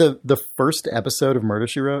 you seen the first episode of Murder,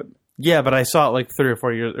 She Wrote? Yeah, but I saw it like 3 or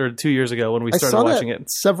 4 years or 2 years ago when we I started saw watching that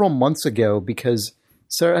it. several months ago because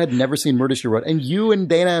Sarah had never seen Murder, She Wrote. And you and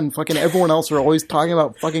Dana and fucking everyone else are always talking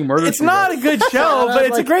about fucking Murder, It's She not Wrote. a good show, And but I'm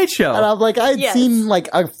it's a like- great show. And I'm like, I had Yes. seen like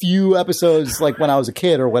a few episodes like when I was a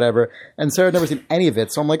kid or whatever, and Sarah had never seen any of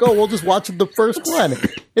it. So I'm like, oh, we'll just watch the first one.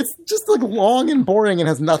 It's just like long and boring and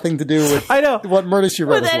has nothing to do with I know. what Murder, She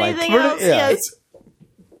Wrote With is like. anything else, yeah.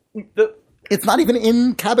 yes. It's not even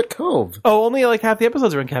in Cabot Cove. Only like half the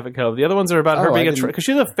episodes are in Cabot Cove. The other ones are about her Oh, being I a didn't- because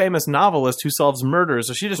she's a famous novelist who solves murders,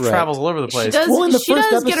 so she just Right. travels all over the place. does- Well, in the She first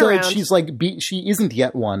does get episode, around. she's like, she isn't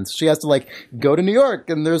yet one. She has to like go to New York,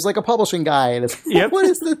 and there's like a publishing guy. And it's, Yep. what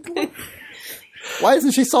is this? Why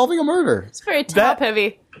isn't she solving a murder? It's very top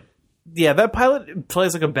heavy. Yeah, that pilot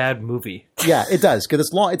plays like a bad movie. Yeah, it does because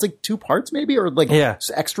it's long. It's like 2 parts, maybe, or like Yeah.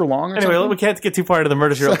 just extra long. Or Anyway, something. we can't get too far into the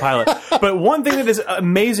Murder, She Wrote pilot. But one thing that is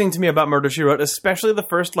amazing to me about Murder, She Wrote, especially the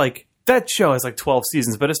first, like, that show has like 12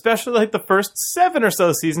 seasons, but especially like the first 7 or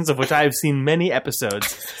so seasons, of which I've seen many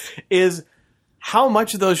episodes, is how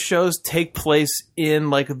much of those shows take place in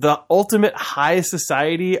like the ultimate high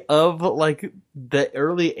society of like the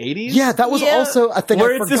early 80s. Yeah, that was Yeah. also a thing.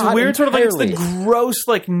 Where I it's this forgot weird sort of like it's the entirely. gross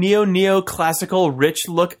like neo classical rich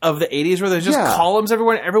look of the 80s where there's just Yeah. columns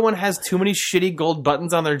everywhere and everyone has too many shitty gold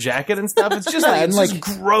buttons on their jacket and stuff. It's just Yeah, like and, it's like-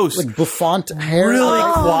 just gross. like bouffant hair, really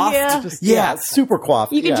like, coiffed. yeah. yeah, super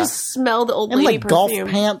coiffed. You can yeah. just smell the old and lady like golf perfume.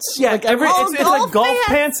 pants. Yeah, like, it's like golf golf pants.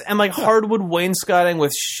 pants and like hardwood wainscoting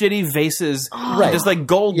with shitty vases, Right. just like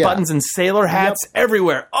gold Yeah. buttons and sailor hats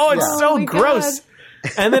everywhere. Oh, it's Yeah. so Oh my gross.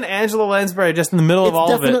 And then Angela Lansbury just in the middle of it's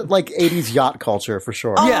all of it. definite like 80s yacht culture for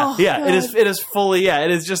sure. Yeah, Oh, yeah. God. It is fully it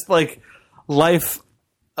is just like life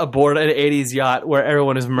aboard an 80s yacht where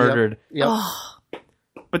everyone is murdered. Yep.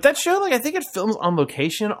 But that show, like, I think it films on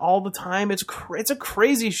location all the time. It's a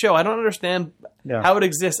crazy show. I don't understand Yeah. how it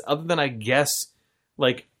exists, other than I guess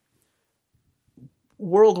like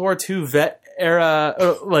World War II vet era,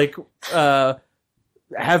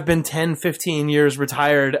 have been 10, 15 years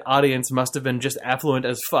retired audience must have been just affluent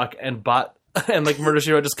as fuck and bought and like Murder,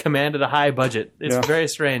 She Wrote just commanded a high budget. It's Yeah. very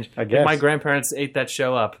strange. I guess. My grandparents ate that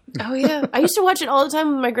show up. Oh yeah, I used to watch it all the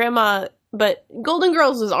time with my grandma. But Golden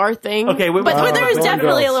Girls was our thing. Okay, but wow. there was Golden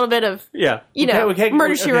definitely Girls. a little bit of Yeah.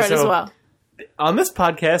 Murder, She Wrote as so well. On this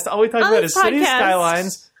podcast, all we talk On about this is City podcast.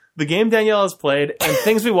 Skylines, the game Danielle has played, and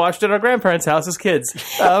things we watched at our grandparents' house as kids.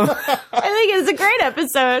 I think it's a great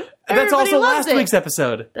episode. And that's Everybody also loves last it. week's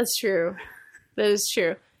episode. That's true. That is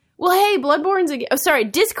true. Well, hey, Bloodborne's a game. Oh, sorry,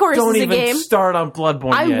 Discourse Don't is a even game. start on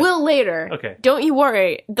Bloodborne I yet. will later. Okay. Don't you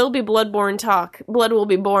worry. There'll be Bloodborne talk. Blood will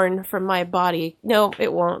be born from my body. No,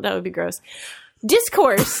 it won't. That would be gross.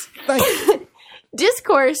 Discourse.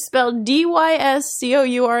 Discourse, spelled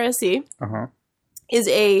Dyscourse, Uh-huh. is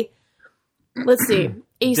a, let's see,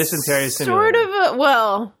 a Dysentery sort simulator. of a,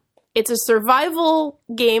 well, it's a survival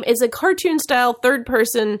game. It's a cartoon-style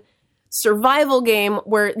third-person survival game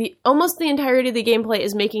where almost the entirety of the gameplay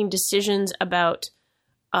is making decisions about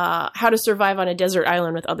how to survive on a desert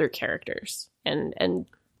island with other characters and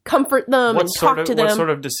comfort them and talk to them. What sort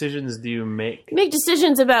of decisions do you make? Make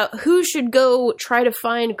decisions about who should go try to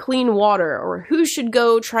find clean water or who should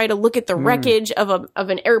go try to look at the wreckage of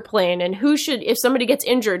an airplane and who should, if somebody gets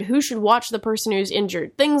injured, who should watch the person who's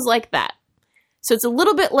injured. Things like that. So it's a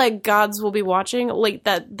little bit like Gods Will Be Watching, like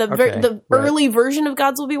that the Okay, the right. early version of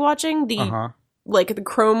Gods Will Be Watching, the Uh-huh. like the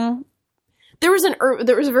Chrome There was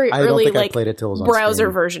a very I don't early think I like played it till it was on browser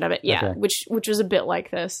Steam. version of it, yeah, Okay. which was a bit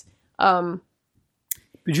like this.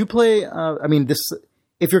 Did you play? I mean, this.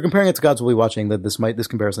 If you're comparing it to Gods Will Be Watching, that this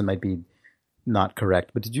comparison might be not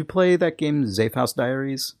correct. But did you play that game, Zafe House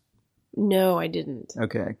Diaries? No, I didn't.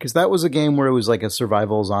 Okay, because that was a game where it was like a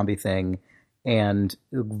survival zombie thing, and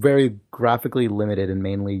very graphically limited, and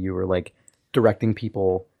mainly you were like directing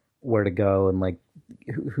people where to go and like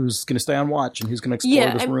who's going to stay on watch and who's going to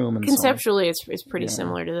explore this room. And conceptually, it's pretty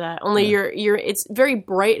similar to that. Only it's very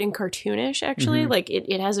bright and cartoonish. Actually, like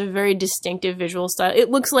it has a very distinctive visual style.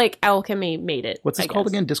 It looks like Alchemy made it. What's this called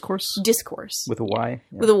again? Discourse. Discourse With a Y.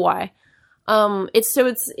 Yeah. with a Y.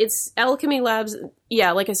 It's Alchemy Labs.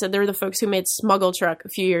 Yeah, like I said, they're the folks who made Smuggle Truck a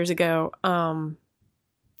few years ago. And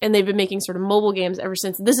they've been making sort of mobile games ever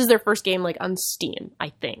since. This is their first game like on Steam, I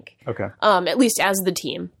think. Okay. At least as the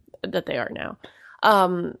team that they are now.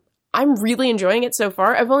 I'm really enjoying it so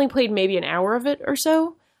far. I've only played maybe an hour of it or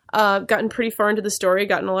so. Gotten pretty far into the story,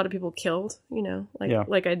 gotten a lot of people killed,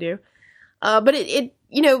 like I do. But it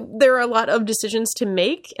there are a lot of decisions to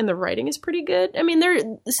make, and the writing is pretty good. I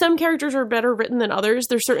mean, some characters are better written than others.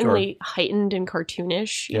 They're certainly heightened and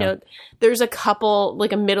cartoonish. You know, there's a couple,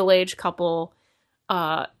 like a middle-aged couple,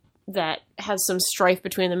 that has some strife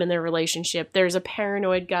between them in their relationship. There's a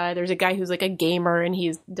paranoid guy. There's a guy who's like a gamer and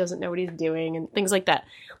he doesn't know what he's doing and things like that.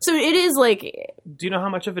 So it is like... Do you know how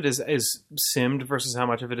much of it is simmed versus how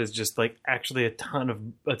much of it is just like actually a ton of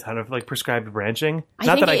like prescribed branching?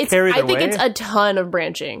 I think it's a ton of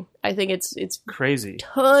branching. I think it's crazy.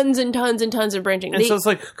 Tons and tons and tons of branching. And so it's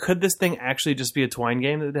like, could this thing actually just be a Twine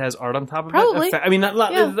game that has art on top of Probably. it? I mean,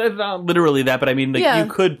 not literally that, but I mean, like, you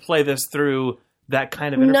could play this through that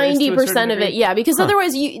kind of interface 90% of it, yeah, because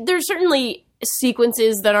otherwise there's certainly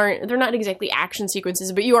sequences that they're not exactly action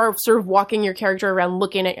sequences, but you are sort of walking your character around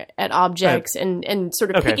looking at objects and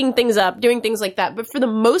sort of picking things up, doing things like that. But for the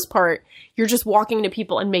most part, you're just walking to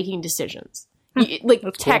people and making decisions, like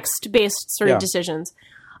text-based sort of decisions.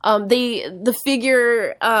 The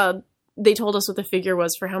figure, they told us what the figure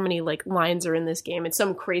was for how many like lines are in this game. It's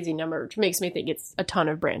some crazy number, which makes me think it's a ton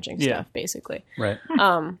of branching stuff, basically. Right.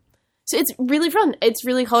 So it's really fun. It's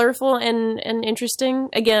really colorful and interesting.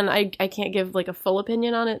 Again, I can't give like a full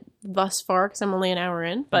opinion on it thus far because I'm only an hour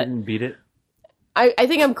in. But you didn't beat it. I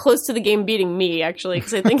think I'm close to the game beating me actually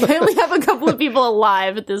because I think I only have a couple of people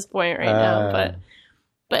alive at this point right now.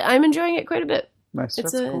 But I'm enjoying it quite a bit. Nice.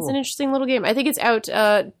 It's an interesting little game. I think it's out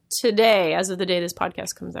today, as of the day this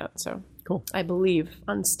podcast comes out. So cool. I believe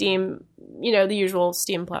on Steam. The usual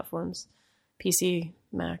Steam platforms: PC,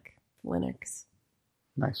 Mac, Linux.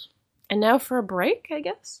 Nice. And now for a break, I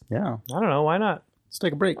guess? Yeah. I don't know. Why not? Let's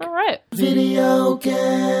take a break. All right. Video game.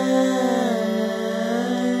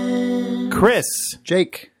 Chris.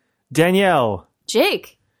 Jake. Danielle.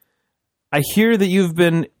 Jake. I hear that you've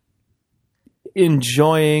been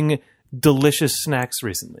enjoying delicious snacks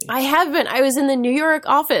recently. I have been. I was in the New York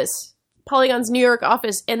office, Polygon's New York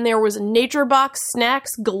office, and there was Nature Box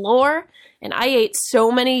snacks galore. And I ate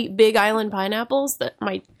so many Big Island pineapples that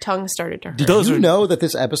my tongue started to hurt. Did you know that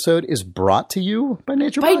this episode is brought to you by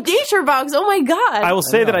Nature By Box? Nature Box? Oh my god! I will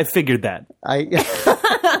say that I figured that. I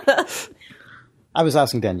was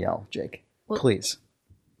asking Danielle, Jake. Please.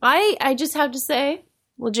 I just have to say,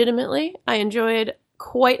 legitimately, I enjoyed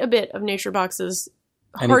quite a bit of Nature Box's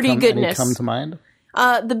hearty goodness. Any come to mind?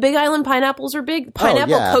 The Big Island pineapples are big.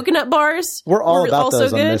 Pineapple coconut bars. We're all about also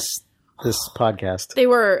those good. on this podcast.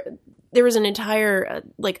 There was an entire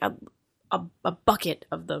a bucket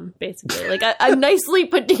of them, basically, like a nicely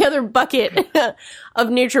put together bucket of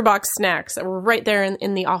Nature Box snacks that were right there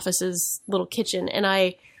in the office's little kitchen, and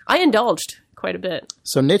I indulged quite a bit.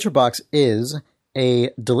 So Nature Box is a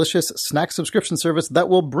delicious snack subscription service that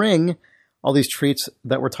will bring all these treats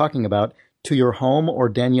that we're talking about to your home or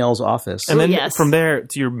Danielle's office. And then from there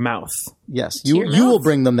to your mouth. Yes, you will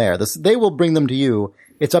bring them there. They will bring them to you.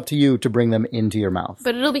 It's up to you to bring them into your mouth.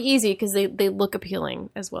 But it'll be easy because they look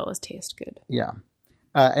appealing as well as taste good. Yeah.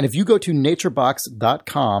 And if you go to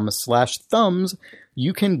naturebox.com/thumbs,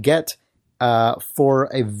 you can get, for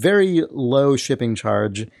a very low shipping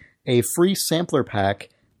charge, a free sampler pack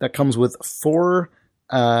that comes with 4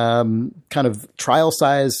 kind of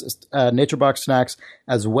trial-sized Nature Box snacks,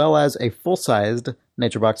 as well as a full-sized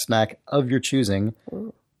Nature Box snack of your choosing.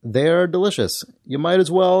 Ooh. They're delicious. You might as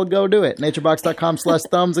well go do it.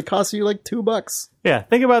 Naturebox.com/thumbs. It costs you like $2. Yeah,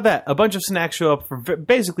 think about that. A bunch of snacks show up for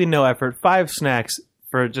basically no effort. 5 snacks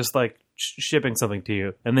for just like shipping something to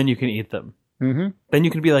you, and then you can eat them. Mm-hmm. Then you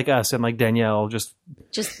can be like us and like Danielle, just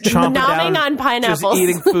chomping down on pineapples, just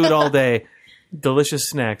eating food all day. Delicious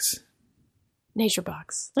snacks. Nature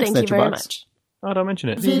Box. Thanks, Thank you Nature very Box. much. Oh, don't mention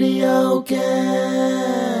it.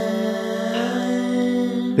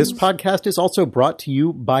 This podcast is also brought to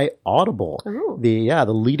you by Audible, the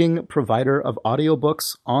leading provider of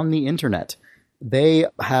audiobooks on the internet. They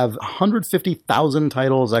have 150,000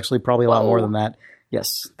 titles, actually probably a lot more than that. Yes,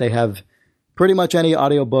 they have pretty much any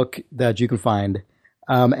audiobook that you can find.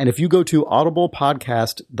 And if you go to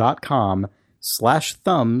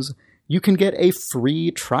audiblepodcast.com/thumbs, you can get a free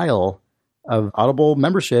trial of Audible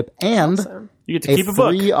membership and You get to keep a book.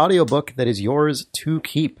 free audiobook that is yours to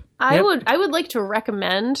keep. I would like to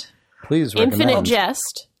recommend Please recommend. Infinite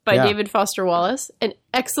Jest by David Foster Wallace, an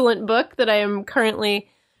excellent book that I am currently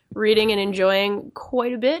reading and enjoying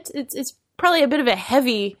quite a bit. It's probably a bit of a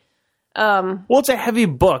heavy. Well, it's a heavy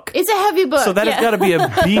book. It's a heavy book, So that has got to be a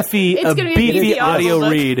beefy, It's gonna be a beefy audio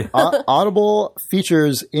book. read. Audible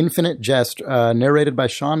features Infinite Jest, narrated by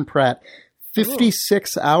Sean Pratt,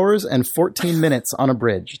 56 hours and 14 minutes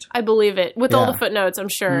unabridged. I believe it with all Yeah. the footnotes. I'm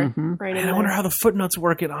sure. Right in And I there. wonder how the footnotes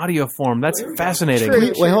work in audio form. That's fascinating.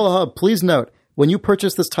 True. Wait, hold on. Please note, when you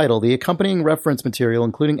purchase this title, the accompanying reference material,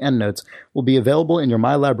 including endnotes, will be available in your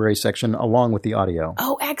My Library section along with the audio.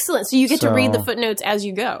 Oh, excellent! So you get to read the So- footnotes as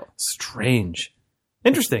you go. Strange.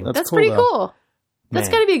 Interesting. That's cool, pretty though. cool. That's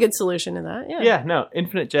Man. got to be a good solution to that. Yeah, Yeah, no,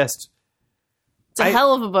 Infinite Jest. it's a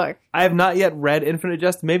hell of a book. I have not yet read Infinite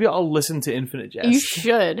Jest. Maybe I'll listen to Infinite Jest. You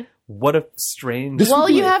should. What a strange... This Well, would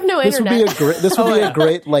be- you have no this would be internet. this would be a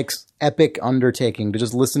great, like, epic undertaking to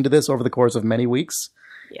just listen to this over the course of many weeks.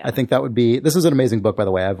 Yeah. I think that would be. This is an amazing book, by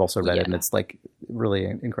the way. I've also read it, Yeah. and it's like really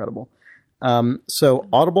incredible. So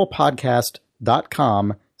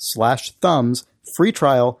audiblepodcast.com/thumbs, free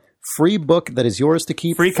trial, free book that is yours to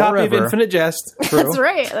keep free copy forever. of Infinite Jest. That's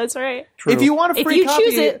right. That's right. True. If you want a If free you copy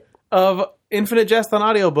choose it. of Infinite Jest on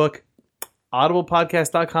audiobook,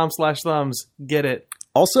 audiblepodcast.com/thumbs. Get it.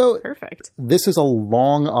 Also, Perfect. this is a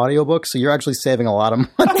long audiobook, so you're actually saving a lot of money.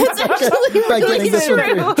 That's actually By really getting this one true.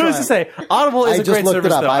 free Who's trial. to say? Audible is I a just great looked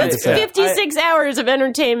service, it up. though. I had to It's say. 56 hours of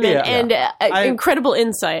entertainment Yeah. and I- incredible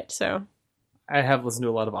insight. So I have listened to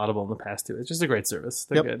a lot of Audible in the past, too. It's just a great service.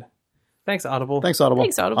 They're Yep. good. Thanks, Audible. Thanks, Audible.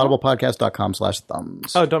 Thanks, Audible.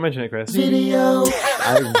 Audiblepodcast.com/thumbs. Oh, don't mention it, Chris. I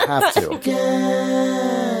have to.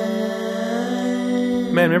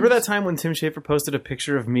 Man, remember that time when Tim Schafer posted a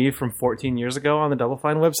picture of me from 14 years ago on the Double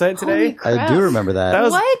Fine website today? Holy I do remember that. That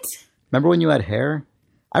was- what? Remember when you had hair?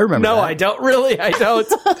 I remember No, that. I don't really. I don't.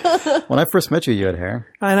 When I first met you, you had hair.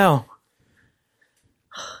 I know.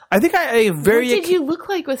 I think I What very... did you look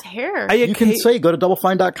like with hair? You can say, go to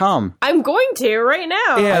doublefine.com. I'm going to right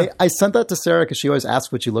now. Yeah. I sent that to Sarah because she always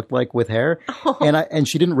asked what you looked like with hair. And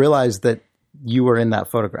she didn't realize that you were in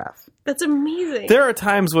that photograph. That's amazing. There are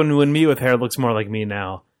times when me with hair looks more like me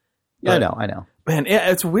now. Yeah, I know. Man, yeah,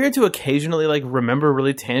 it's weird to occasionally like remember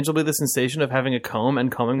really tangibly the sensation of having a comb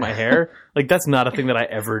and combing my hair. Like that's not a thing that I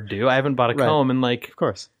ever do. I haven't bought a Right. comb in like Of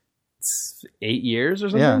course. 8 years or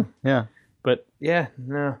something. Yeah, yeah. But yeah,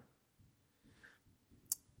 no.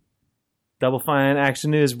 Double Fine Action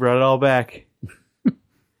News brought it all back,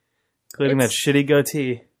 including that shitty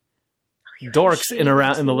goatee. Dorks in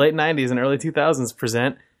the late 90s and early 2000s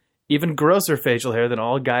present even grosser facial hair than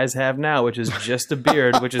all guys have now, which is just a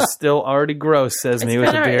beard, which is still already gross, says me with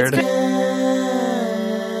a beard.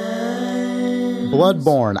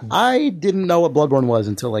 Bloodborne. I didn't know what Bloodborne was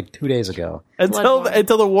until like 2 days ago. Until Bloodborne.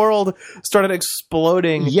 the world started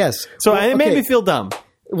exploding. Yes. So Well, it made okay. me feel dumb.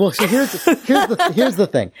 Well, so here's the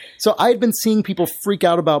thing. So I'd been seeing people freak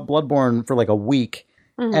out about Bloodborne for like a week,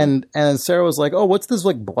 and Sarah was like, "Oh, what's this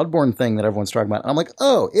like Bloodborne thing that everyone's talking about?" And I'm like,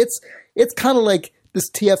 "Oh, it's kind of like this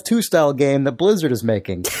TF2 style game that Blizzard is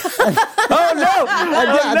making." Oh no!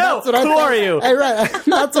 Oh no! That's what I Who thought. are you? Right.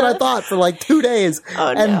 That's what I thought for like 2 days.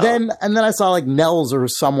 Oh, and no. then I saw like Nels or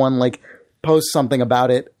someone like post something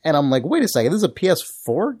about it, and I'm like, wait a second, this is a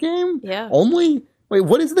PS4 game? Yeah. Only? Wait,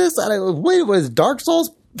 what is this? Wait, what is Dark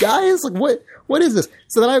Souls, guys? Like what is this?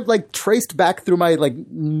 So then I like traced back through my like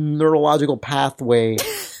neurological pathway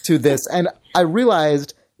to this, and I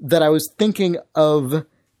realized that I was thinking of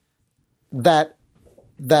that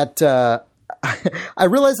I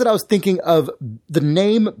realized that I was thinking of the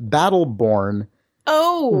name Battleborn,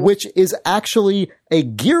 Oh, which is actually a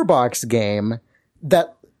Gearbox game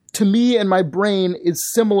that, to me and my brain, is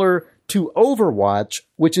similar to Overwatch,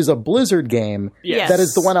 which is a Blizzard game. Yes. That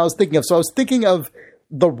is the one I was thinking of. So I was thinking of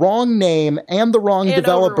the wrong name and the wrong And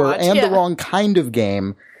developer Overwatch, and yeah. the wrong kind of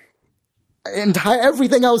game.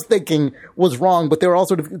 Everything I was thinking was wrong, but they were all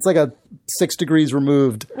sort of, it's like a 6 degrees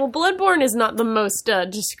removed. well, Bloodborne is not the most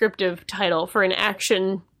descriptive title for an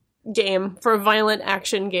action game, for a violent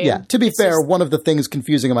action game. Yeah, to be It's fair, just one of the things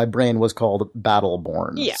confusing in my brain was called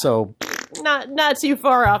Battleborn. Yeah. So, not too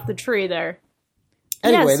far off the tree there.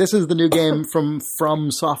 Anyway, Yes. this is the new game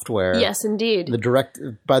from Software. Yes, indeed.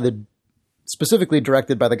 Specifically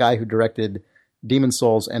directed by the guy who directed Demon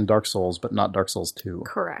Souls and Dark Souls, but not Dark Souls 2.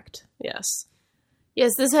 Correct. Yes.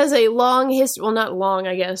 Yes, this has a long history. Well, not long,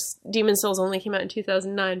 I guess. Demon Souls only came out in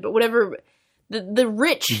 2009, but whatever. The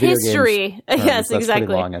rich Video history. games, Yes, that's exactly.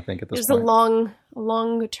 pretty long, I think, at this There's point. a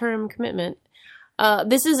long-term commitment.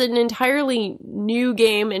 This is an entirely new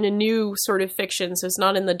game in a new sort of fiction, so it's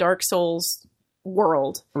not in the Dark Souls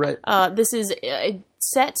world. Right. This is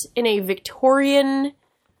set in a Victorian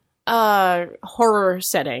horror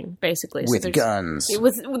setting, basically. So With there's- guns.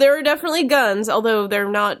 there are definitely guns, although they're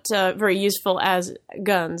not very useful as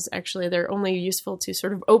guns. Actually, they're only useful to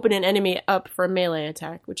sort of open an enemy up for a melee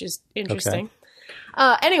attack, which is interesting.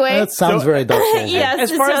 Anyway, That sounds very Dark Souls. Yes,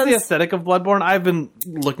 As it far as the sounds- aesthetic of Bloodborne, I've been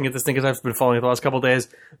looking at this thing because I've been following it the last couple of days.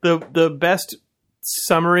 The best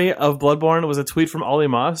summary of Bloodborne was a tweet from Ollie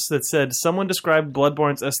Moss that said, someone described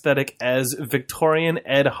Bloodborne's aesthetic as Victorian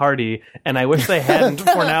Ed Hardy, and I wish they hadn't,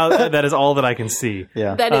 for now that is all that I can see.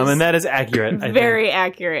 Yeah. that is And that is accurate, I think. very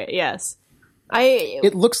accurate. Yes,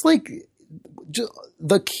 It looks like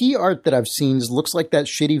the key art that I've seen looks like that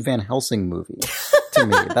shitty Van Helsing movie to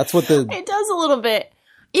me. That's what the It does a little bit.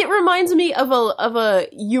 It reminds me of a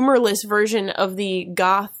humorless version of the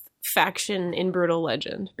goth faction in Brutal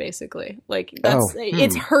Legend, basically. Like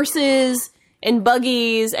it's hearses and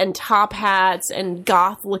buggies and top hats and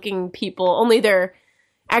goth looking people. Only they're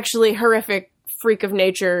actually horrific freak of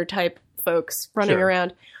nature type folks running Sure.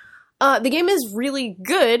 around. The game is really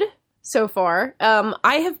good so far.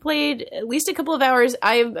 I have played at least a couple of hours.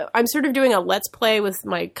 I'm sort of doing a let's play with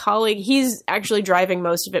my colleague. He's actually driving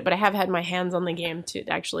most of it, but I have had my hands on the game to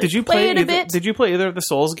actually Did you play play it a either, bit. Did you play either of the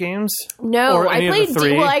Souls games? No, Or I any of played. the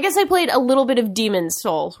three? Well, I guess I played a little bit of Demon's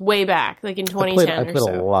Souls way back, like in 2010 I played or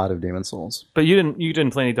a so. lot of Demon Souls. But you didn't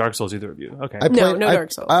play any Dark Souls, either of you. Okay. I played, no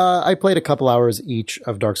Dark Souls. I played a couple hours each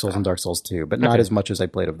of Dark Souls and Dark Souls 2, but not Okay. as much as I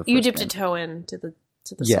played of the first You dipped game. a toe into the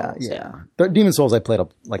Yeah, Souls. yeah. But Demon Souls I played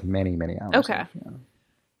like many hours. Okay. of, yeah.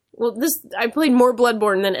 Well, I played more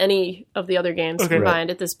Bloodborne than any of the other games Okay. combined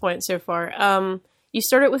at this point so far. You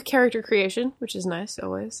start it with character creation, which is nice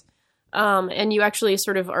always. And you actually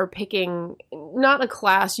sort of are picking, not a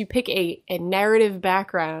class, you pick a narrative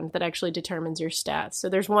background that actually determines your stats. So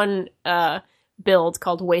there's one build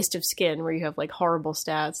called Waste of Skin where you have like horrible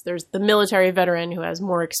stats. There's the military veteran who has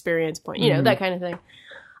more experience points, that kind of thing.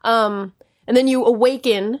 And then you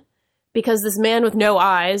awaken because this man with no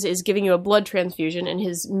eyes is giving you a blood transfusion in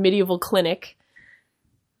his medieval clinic.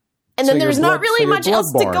 And So then you're there's not really so you're much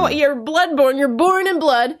else to go. Bloodborne. You're bloodborne. You're born in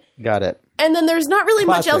blood. Got it. And then there's not really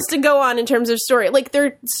much Classic. else to go on in terms of story. Like there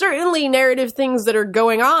are certainly narrative things that are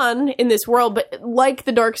going on in this world, but like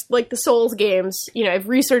the Souls games, I've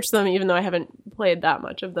researched them even though I haven't played that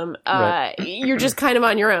much of them. Right. You're just kind of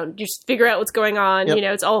on your own. You just figure out what's going on. Yep.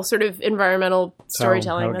 It's all sort of environmental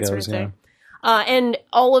storytelling, how it that sort goes, of thing. And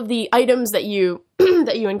all of the items that you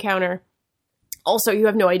that you encounter, also you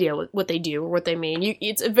have no idea what they do or what they mean.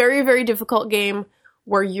 It's a very, very difficult game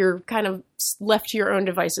where you're kind of left to your own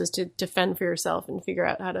devices to fend for yourself and figure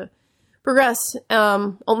out how to progress.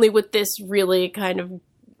 Only with this really kind of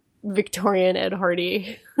Victorian Ed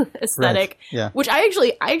Hardy aesthetic, Yeah. which I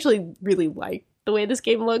actually really like the way this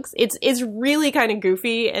game looks. It's really kind of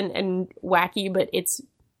goofy and wacky, but it's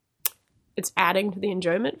adding to the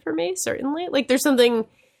enjoyment for me, certainly. Like there's something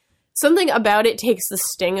about it takes the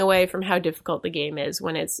sting away from how difficult the game is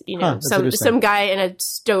when it's, that's interesting. some guy in a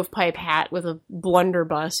stovepipe hat with a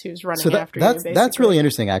blunderbuss who's running So after you. that's basically. really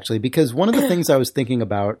interesting, actually, because one of the things I was thinking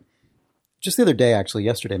about just the other day, actually,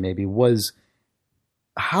 yesterday maybe, was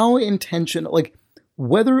how intentional, like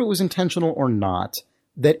whether it was intentional or not,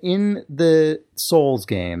 that in the Souls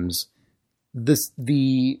games,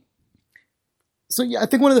 So yeah, I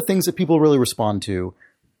think one of the things that people really respond to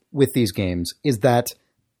with these games is that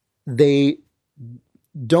they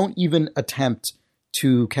don't even attempt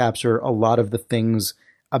to capture a lot of the things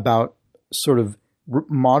about sort of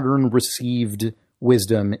modern received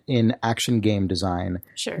wisdom in action game design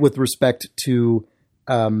Sure. with respect to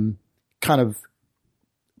kind of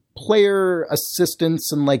player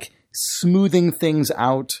assistance and like smoothing things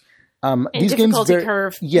out. And difficulty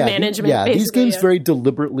curve management, Yeah, these basically, games yeah. very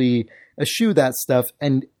deliberately eschew that stuff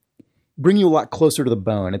and bring you a lot closer to the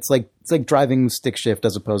bone. It's like driving stick shift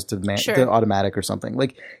as opposed to Sure. to automatic or something.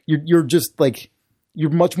 Like you're just like you're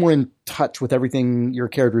much more in touch with everything your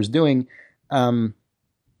character is doing,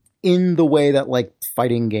 in the way that like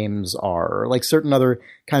fighting games are, or like certain other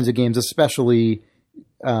kinds of games, especially.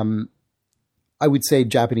 I would say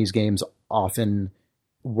Japanese games often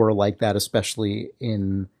were like that, especially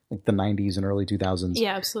in like the 90s and early 2000s.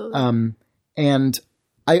 Yeah, absolutely. And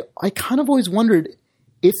I kind of always wondered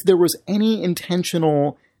if there was any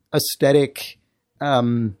intentional aesthetic,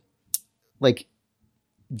 like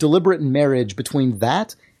deliberate marriage between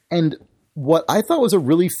that and what I thought was a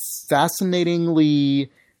really fascinatingly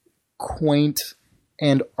quaint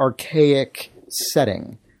and archaic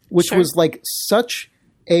setting, which Sure. was like such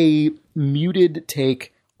a muted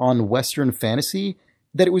take on Western fantasy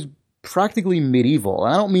that it was practically medieval.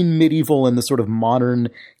 And I don't mean medieval in the sort of modern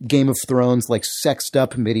Game of Thrones, like sexed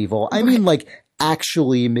up medieval. I mean like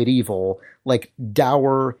actually medieval, like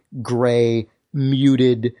dour, gray,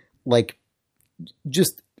 muted, like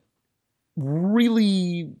just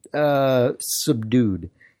really subdued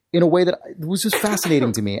in a way that was just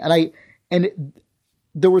fascinating to me. And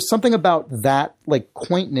there was something about that like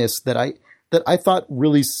quaintness that I thought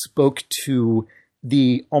really spoke to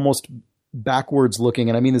the almost backwards looking,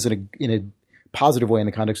 and I mean this in a positive way in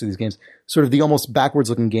the context of these games, sort of the almost backwards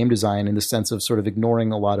looking game design in the sense of sort of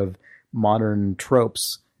ignoring a lot of modern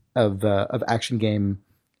tropes of action game,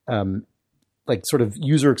 like sort of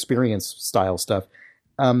user experience style stuff.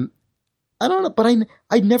 I don't know, but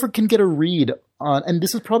I never can get a read on, and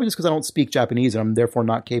this is probably just because I don't speak Japanese and I'm therefore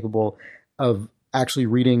not capable of actually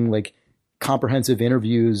reading like comprehensive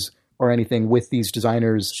interviews or anything with these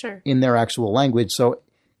designers Sure. in their actual language. So,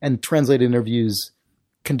 and translated interviews,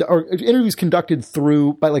 or interviews conducted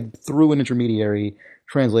through an intermediary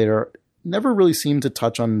translator never really seem to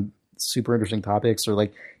touch on super interesting topics, or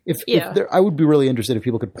like if there, I would be really interested if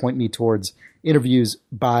people could point me towards interviews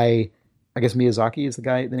by, I guess Miyazaki is the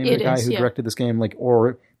name of the guy who directed this game, like,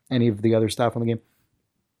 or any of the other staff on the game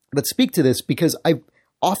that speak to this, because I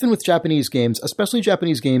often with Japanese games, especially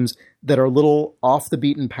Japanese games that are a little off the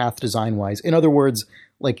beaten path design wise. In other words,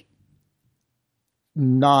 like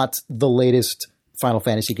not the latest Final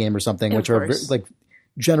Fantasy game or something, which are like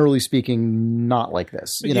generally speaking not like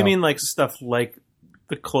this. You know? mean like stuff like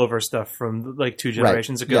the Clover stuff from like 2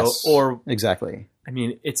 generations ago, Yes. or exactly. I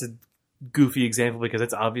mean, it's a goofy example because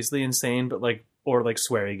it's obviously insane, but like, or like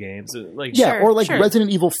sweary games, like or like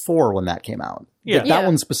Resident Evil 4 when that came out. Yeah. That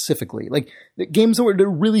one specifically, like the games where it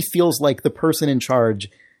really feels like the person in charge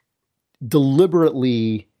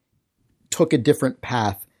deliberately took a different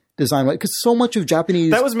path design wise, because so much of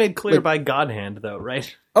Japanese that was made clear by God Hand, though,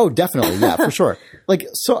 right? Oh, definitely. Yeah, for sure. Like,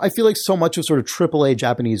 so I feel like so much of sort of AAA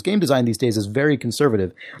Japanese game design these days is very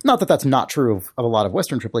conservative. Not that that's not true of a lot of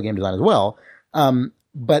Western AAA game design as well.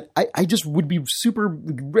 But I just would be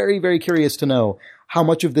very, very curious to know how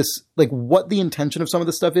much of this, like what the intention of some of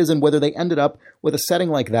this stuff is, and whether they ended up with a setting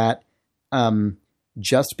like that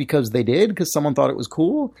just because they did, because someone thought it was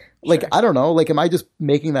cool. Like, I don't know. Like, am I just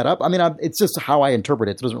making that up? I mean, it's just how I interpret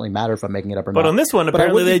it. So it doesn't really matter if I'm making it up or not. But on this one,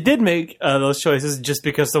 apparently they did make those choices just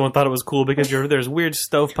because someone thought it was cool, because there's weird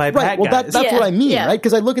stovepipe hat well, guys. that's what I mean, right?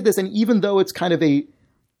 Because I look at this, and even though it's kind of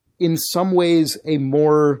in some ways, a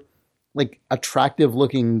more like attractive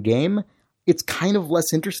looking game, it's kind of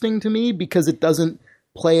less interesting to me because it doesn't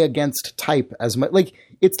play against type as much. Like,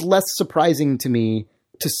 it's less surprising to me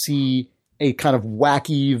to see a kind of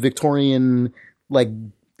wacky Victorian like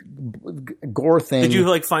gore thing. Did you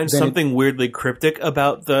like find something weirdly cryptic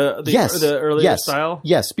about the earlier style?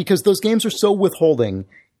 Yes, because those games are so withholding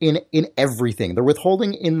in everything. They're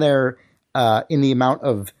withholding in their in the amount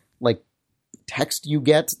of like text you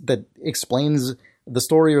get that explains the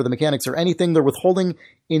story or the mechanics or anything. They're withholding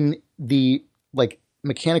in the like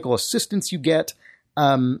mechanical assistance you get.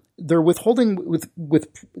 They're withholding with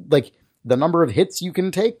like the number of hits you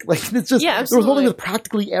can take. Like, it's just, they're withholding with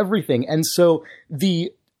practically everything. And so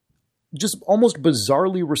the just almost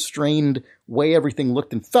bizarrely restrained way everything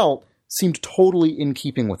looked and felt seemed totally in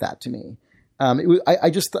keeping with that to me.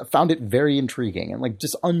 I just found it very intriguing and like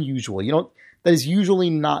just unusual. You know, that is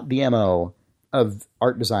usually not the MO of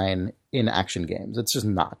art design in action games. It's just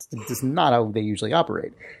not. It's just not how they usually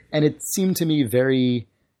operate. And it seemed to me very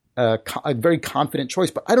a very confident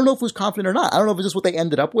choice, but I don't know if it was confident or not. I don't know if it's just what they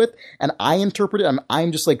ended up with, and I interpret it, and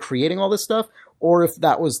I'm just like creating all this stuff, or if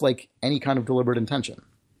that was like any kind of deliberate intention.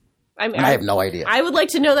 I have no idea. I would like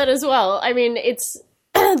to know that as well. I mean, it's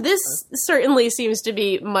this certainly seems to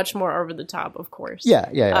be much more over the top, of course. Yeah,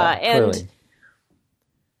 and clearly.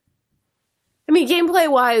 I mean,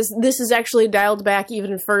 gameplay-wise, this is actually dialed back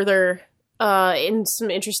even further in some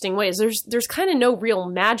interesting ways. There's kind of no real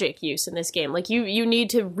magic use in this game. Like, you need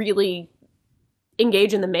to really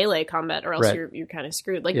engage in the melee combat, or else you're kind of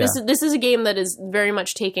screwed. Like, this is a game that is very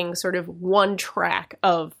much taking sort of one track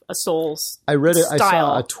of a Souls. I read it. style. I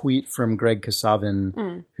saw a tweet from Greg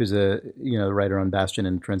Kasavin, who's a writer on Bastion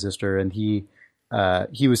and Transistor, and he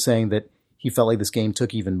was saying that he felt like this game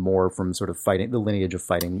took even more from sort of fighting, the lineage of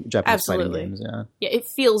fighting, Japanese Absolutely. fighting games. Yeah. Yeah, it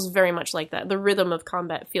feels very much like that. The rhythm of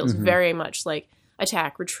combat feels very much like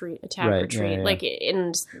attack, retreat, attack, Right, retreat. yeah. Like,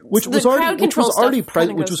 and Which the was crowd already control stuff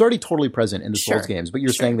kinda which goes- was already totally present in the Sure. Souls games, but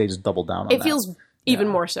you're Sure. saying they just doubled down on it that. feels even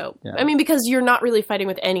more so. Yeah. I mean, because you're not really fighting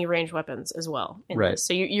with any ranged weapons as well. In Right. this.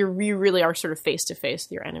 So you really are sort of face to face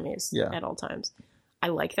with your enemies at all times. I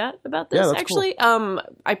like that about this, Yeah, that's actually.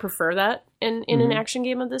 I prefer that in an action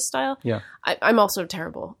game of this style. Yeah. I'm also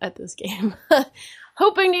terrible at this game.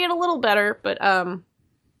 Hoping to get a little better, but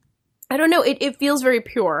I don't know. It feels very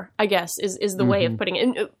pure, I guess, is the way of putting it.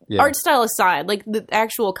 And, art style aside, like the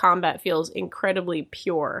actual combat feels incredibly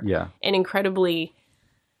pure Yeah. and incredibly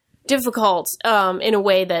difficult in a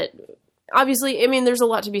way that obviously, I mean, there's a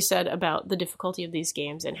lot to be said about the difficulty of these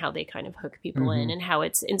games and how they kind of hook people in, and how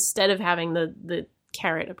it's, instead of having the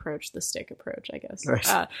carrot approach, the stick approach, I guess,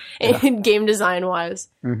 Right. in game design wise,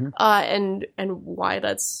 and why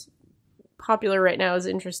that's popular right now is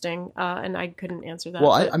interesting, and I couldn't answer that.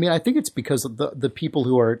 Well, but- I mean, I think it's because the people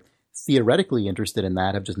who are theoretically interested in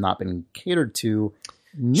that have just not been catered to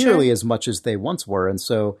nearly as much as they once were. And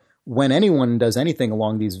so when anyone does anything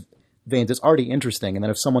along these veins, it's already interesting. And then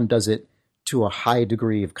if someone does it to a high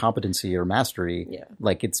degree of competency or mastery,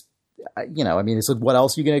 like it's, you know, I mean, it's like, what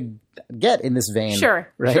else are you going to get in this vein? Sure,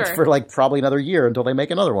 Right. sure. For like probably another year until they make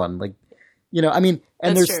another one. Like, you know, I mean,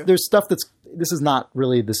 and That's true. there's stuff this is not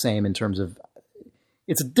really the same in terms of,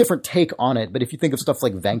 it's a different take on it. But if you think of stuff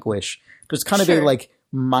like Vanquish, there's kind of a Sure. like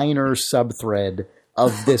minor sub-thread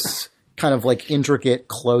of this kind of like intricate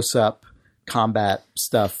close-up combat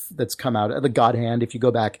stuff that's come out. The God Hand, if you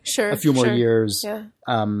go back Sure, a few more sure. years, Yeah. these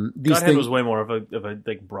God Hand things, was way more of a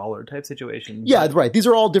like brawler type situation. yeah, right. These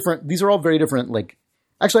are all different. These are all very different. Like,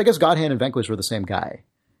 actually, I guess God Hand and Vanquish were the same guy.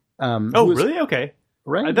 Oh, who was- really? Okay.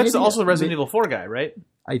 Right. That's Maybe- also the Resident maybe- Evil 4 guy, right?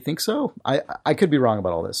 I think so. I could be wrong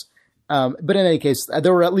about all this. But in any case,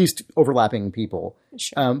 there were at least overlapping people.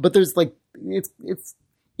 Sure. But there's like, it's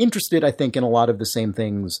interested, I think, in a lot of the same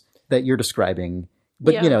things that you're describing.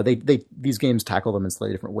 But, Yeah. you know, these games tackle them in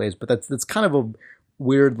slightly different ways. But that's kind of a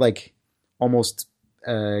weird, like, almost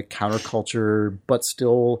counterculture, but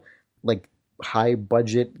still, like, high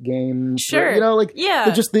budget game. Sure. You know, like, Yeah.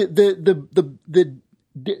 they're just the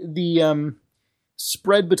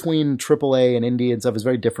spread between AAA and indie and stuff is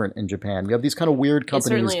very different in Japan. You have these kind of weird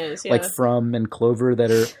companies certainly is, yeah. like From and Clover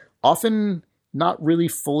that are often not really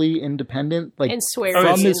fully independent. Like And Swear From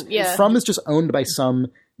Engine, is yeah. From is just owned by some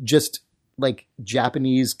just like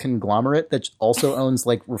Japanese conglomerate that also owns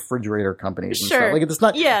like refrigerator companies and Sure. stuff. Like it's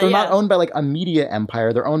not Yeah, they're not yeah. owned by like a media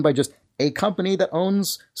empire. They're owned by just a company that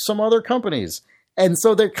owns some other companies. And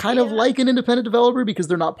so they're kind of Yeah. like an independent developer because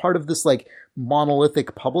they're not part of this like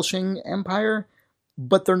monolithic publishing empire,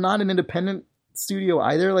 but they're not an independent studio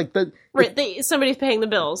either. Like the Right, somebody's paying the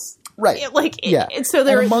bills. right. Yeah, like, Yeah. and so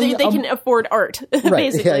they among- can afford art, Right.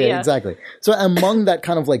 basically. Yeah, Exactly. So among that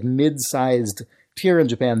kind of like mid-sized tier in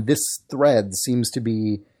Japan, this thread seems to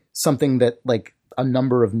be something that like a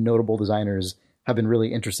number of notable designers have been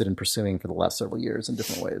really interested in pursuing for the last several years in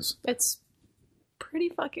different ways. It's pretty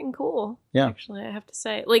fucking cool. Yeah. Actually, I have to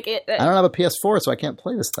say, like it. I don't have a PS4, so I can't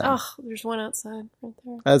play this thing. Oh, there's one outside right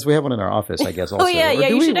there. As we have one in our office, I guess. Also. yeah, Or yeah,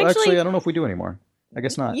 do you we? should actually- I don't know if we do anymore. I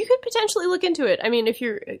guess not. You could potentially look into it. I mean, if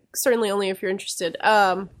you're certainly only if you're interested.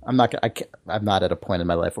 I'm not. I'm not at a point in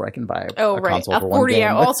my life where I can buy Oh, a right, console a for one 40 game.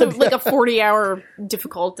 hour, also like a 40-hour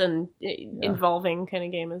difficult and involving kind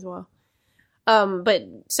of game as well. But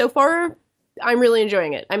so far, I'm really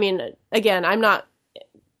enjoying it. I mean, again, I'm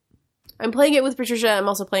playing it with Patricia. I'm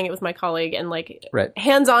also playing it with my colleague, and like Right.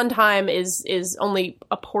 hands-on time is only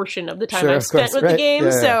a portion of the time Sure, I've of spent course, with right. the game. Yeah,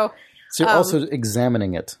 yeah. So So you're also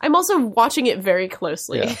examining it. I'm also watching it very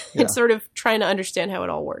closely Yeah, yeah. and sort of trying to understand how it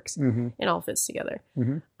all works and all fits together.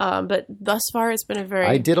 But thus far, it's been a very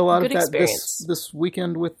I did a lot of good that experience. this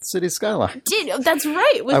weekend with City Skyline. That's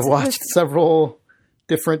right. I've watched several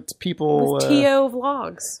different people. with TO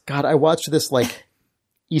vlogs. God, I watched this like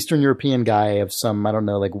Eastern European guy of some, I don't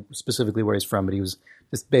know, like specifically where he's from, but he was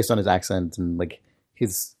just based on his accent and like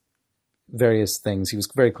his various things. He was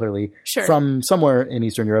very clearly Sure. from somewhere in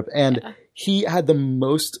Eastern Europe. And he had the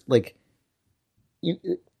most like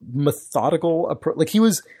methodical approach. Like he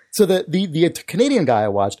was, so the Canadian guy I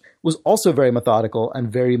watched was also very methodical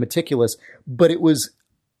and very meticulous, but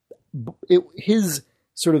his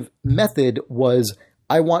sort of method was,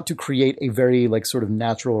 I want to create a very like sort of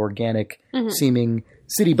natural, organic seeming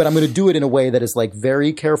city, but I'm going to do it in a way that is like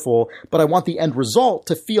very careful, but I want the end result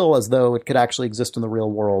to feel as though it could actually exist in the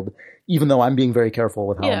real world, even though I'm being very careful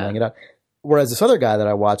with how I'm laying it out. Whereas this other guy that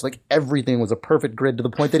I watched, like everything was a perfect grid to the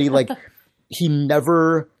point that he like, he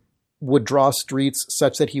never would draw streets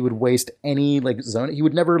such that he would waste any like zone. He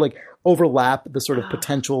would never like overlap the sort of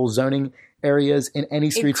potential zoning areas in any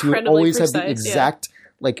streets. He would Incredibly always have the precise, exact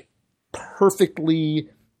like perfectly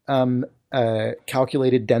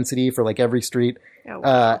calculated density for like every street. Oh,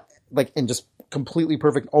 wow. Like and just completely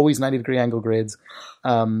perfect, always 90-degree angle grades.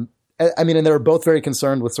 I mean, and they were both very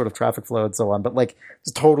concerned with sort of traffic flow and so on, but like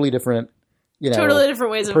it's totally different, totally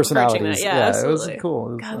different ways of approaching personalities. that. Yeah, absolutely. It was cool.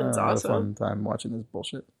 It was, God, that's I had awesome. a fun time watching this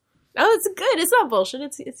bullshit. Oh, it's good. It's not bullshit.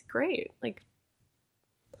 It's great. Like,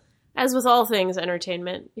 as with all things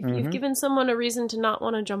entertainment, if you've given someone a reason to not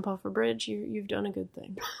want to jump off a bridge, you've done a good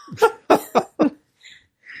thing.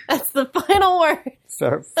 That's the final word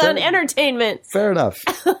Fair on entertainment. fair enough.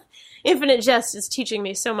 Infinite Jest is teaching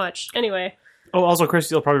me so much. Anyway, Oh, also, Chris,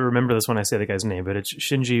 you'll probably remember this when I say the guy's name, but it's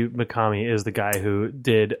Shinji Mikami is the guy who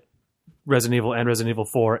did Resident Evil and Resident Evil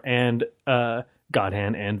 4 and God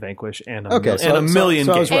Hand and Vanquish and a, Okay, and a million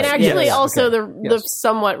so I was games. right. and actually Yes. also Okay. the Yes.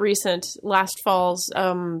 somewhat recent last fall's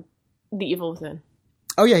The Evil Within,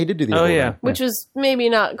 Oh yeah, he did do the. Oh, Evil yeah. One. which was maybe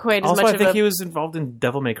not quite as Also, much I think of a... he was involved in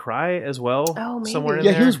Devil May Cry as well. Oh, maybe. Somewhere in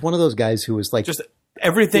Yeah, there. he was one of those guys who was like Just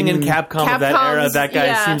everything in Capcom of that era, Capcom's- that guy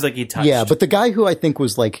yeah. seems like he touched. yeah, but the guy who I think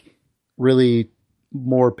was like really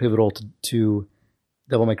more pivotal to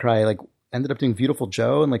Devil May Cry, like ended up doing Beautiful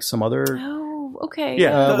Joe and like some other Oh, okay.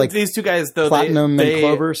 yeah, like these two guys though, Platinum they, and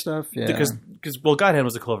Clover stuff. Yeah, because well, God Hand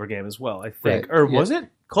was a Clover game as well, I think, Right. or Yeah. was it?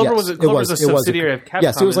 Clover Yes, was Clover was a it was. subsidiary of Capcom.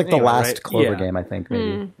 Yes, it was like the anyway, last right? Clover Yeah. game, I think,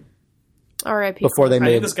 maybe R.I.P. before they I think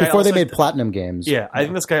made this guy also- Platinum games. Yeah, I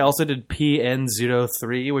think this guy also did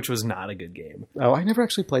PN03, which was not a good game. Oh, I never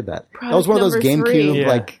actually played that. That Product was one of those number GameCube 3. Yeah.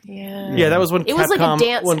 like. Yeah. Yeah, that was when It Capcom was like a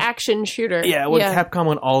dance when, action shooter. yeah, when Capcom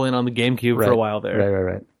went all in on the GameCube for a while there.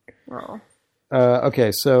 Right. Oh.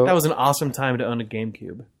 Okay, so That was an awesome time to own a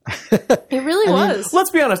GameCube. It really was. Let's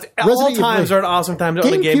be honest, all Resident Evil- times are an awesome time to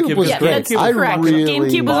own a GameCube GameCube. was Yeah, great. that's I correct. really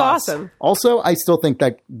GameCube was lost. awesome. Also, I still think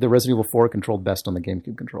that the Resident Evil 4 controlled best on the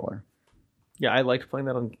GameCube controller. Yeah, I liked playing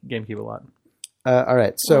that on GameCube a lot. All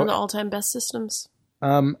right, One so of the all-time best systems.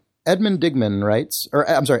 Edward Digman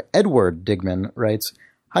writes,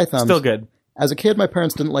 "Hi Thumbs. Still good. As a kid, my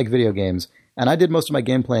parents didn't like video games, and I did most of my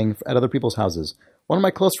game playing at other people's houses. One of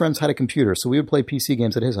my close friends had a computer, so we would play PC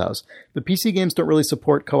games at his house. But PC games don't really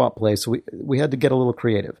support co-op play, so we had to get a little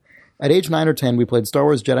creative. At age 9 or 10, we played Star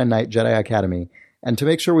Wars Jedi Knight Jedi Academy, and to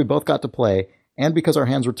make sure we both got to play, and because our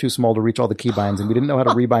hands were too small to reach all the keybinds and we didn't know how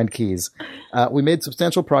to rebind keys, we made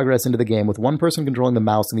substantial progress into the game with one person controlling the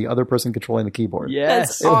mouse and the other person controlling the keyboard.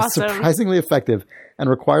 Yes. It was Awesome. surprisingly effective and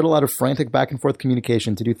required a lot of frantic back and forth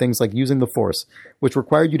communication to do things like using the Force, which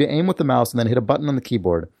required you to aim with the mouse and then hit a button on the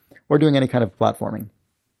keyboard, or doing any kind of platforming.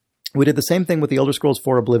 We did the same thing with the Elder Scrolls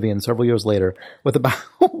 4 Oblivion several years later with about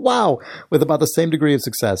the same degree of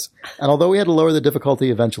success. And although we had to lower the difficulty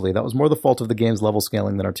eventually, that was more the fault of the game's level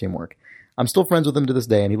scaling than our teamwork. I'm still friends with him to this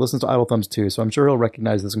day, and he listens to Idle Thumbs too, so I'm sure he'll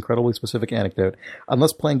recognize this incredibly specific anecdote,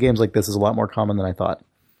 unless playing games like this is a lot more common than I thought.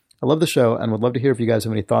 I love the show, and would love to hear if you guys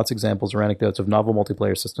have any thoughts, examples, or anecdotes of novel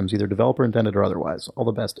multiplayer systems, either developer intended or otherwise. All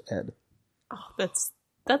the best, Ed." Oh,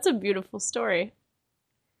 that's a beautiful story.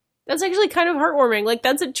 That's actually kind of heartwarming. Like,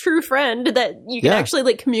 that's a true friend that you can Yeah. actually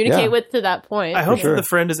like communicate Yeah. with to that point. I hope sure. that the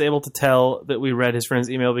friend is able to tell that we read his friend's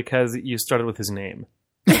email because you started with his name.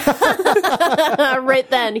 Right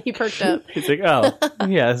then, he perked up. He's like, oh,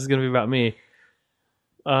 yeah, this is going to be about me.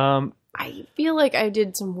 I feel like I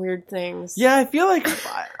did some weird things. Yeah, I feel like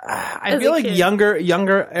As a kid.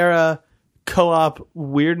 younger era co-op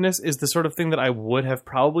weirdness is the sort of thing that I would have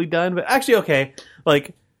probably done. But actually, okay,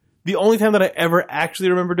 like the only time that I ever actually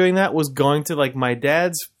remember doing that was going to like my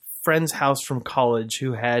dad's friend's house from college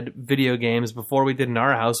who had video games before we did in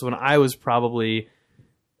our house when I was probably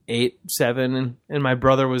 8, 7, and my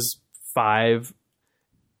brother was 5.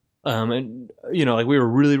 And you know, like we were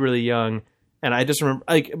really, really young. And I just remember,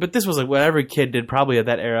 like, but this was like what every kid did probably at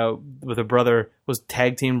that era with a brother was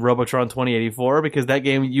tag team Robotron 2084 because that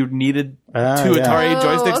game you needed two Atari Oh,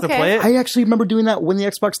 joysticks to okay. play it. I actually remember doing that when the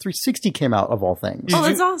Xbox 360 came out, of all things. Oh,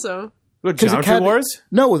 that's awesome. What, 'Cause it Geometry had- Wars?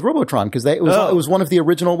 No, with Robotron, because it was one of the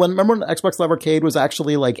original. Remember when Xbox Live Arcade was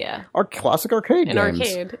actually like Yeah. our classic arcade An games?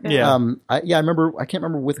 arcade. Yeah. I remember. I can't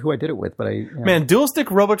remember with who I did it with, but I. Yeah. Man, dual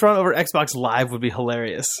stick Robotron over Xbox Live would be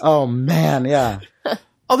hilarious. Oh man, yeah,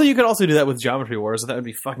 Although you could also do that with Geometry Wars, so that would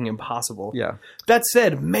be fucking impossible. yeah. That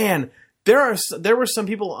said, man, there were some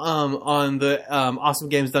people on the Awesome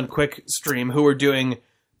Games Done Quick stream who were doing.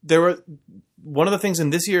 There were one of the things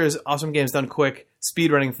in this year's Awesome Games Done Quick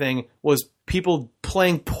speedrunning thing was people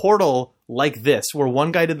playing Portal like this, where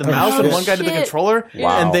one guy did the mouse and shit. one guy did the controller,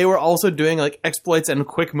 Wow. and they were also doing like exploits and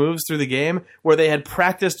quick moves through the game, where they had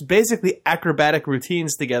practiced basically acrobatic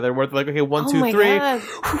routines together, where they're like, okay, 1, Oh 2, my 3, God.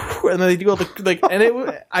 and then they do all the like,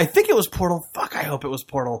 and I think it was Portal. Fuck, I hope it was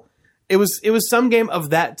Portal. It was some game of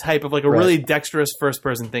that type of like a Right. really dexterous first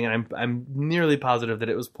person thing, and I'm nearly positive that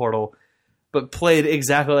it was Portal, but played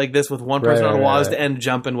exactly like this with one person Right, on right, Waz right. to end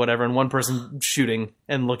jump and whatever, and one person shooting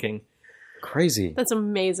and looking. Crazy. That's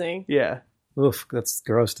amazing. Yeah, Oof, that's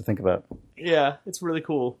gross to think about. yeah, it's really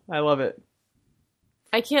cool. I love it.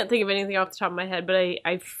 I can't think of anything off the top of my head, but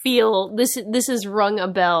I feel this has rung a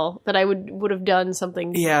bell that I would have done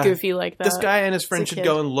something Yeah. goofy like that. This guy and his friend as a should kid.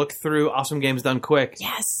 go and look through Awesome Games Done Quick.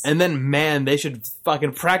 Yes. And then, man, they should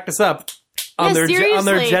fucking practice up on Yeah, on their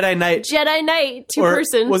seriously. Jedi Knight. Jedi Knight, Or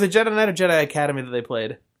two-person. Was it Jedi Knight or Jedi Academy that they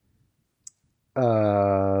played? I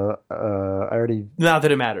already. Not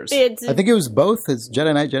that it matters. It's, I think it was both. It's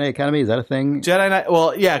Jedi Knight, Jedi Academy. Is that a thing? Jedi Knight.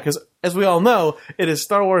 Well, yeah, because as we all know, it is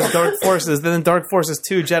Star Wars Dark Forces, then Dark Forces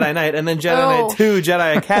 2 Jedi Knight, and then Jedi Oh. Knight 2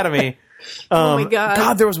 Jedi Academy. Oh my God.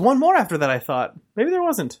 God, there was one more after that, I thought. Maybe there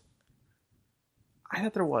wasn't. I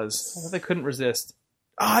thought there was. I thought they couldn't resist.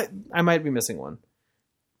 I might be missing one.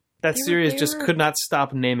 That They were- series they just were- could not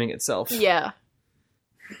stop naming itself. yeah.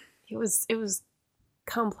 It was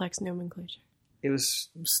complex nomenclature. It was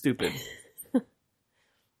stupid.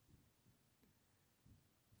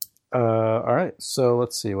 All right. So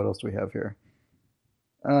let's see. What else do we have here?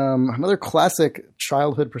 Another classic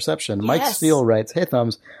childhood perception. Mike Yes. Steele writes, "Hey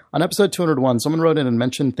Thumbs, on episode 201, someone wrote in and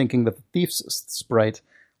mentioned thinking that the thief's sprite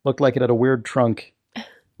looked like it had a weird trunk.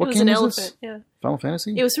 What It was game an is elephant. this? Yeah. Final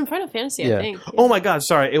Fantasy? It was from Final Fantasy, Yeah. I think. Oh my god,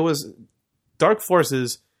 sorry. It was Dark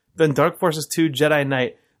Forces, then Dark Forces 2 Jedi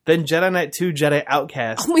Knight, then Jedi Knight 2 Jedi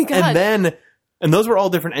Outcast. Oh my God. And those were all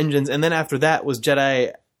different engines, and then after that was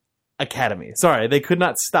Jedi Academy. Sorry, they could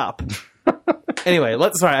not stop. Anyway,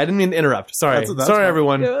 sorry, I didn't mean to interrupt. Sorry. That's Sorry fine.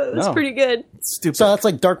 everyone. That's No. pretty good. Stupid. So that's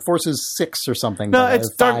like Dark Forces 6 or something. no, then, it's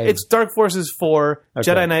or Dark 5. it's Dark Forces 4,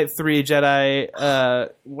 Okay. Jedi Knight 3, Jedi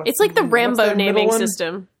what's It's like the what's Rambo that middle naming one?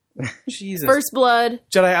 system. Jesus. First Blood.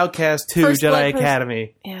 Jedi Outcast 2, First Jedi Blood,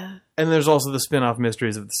 Academy. Yeah. And there's also the spin-off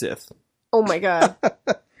Mysteries of the Sith. Oh my God.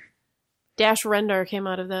 Dash Rendar came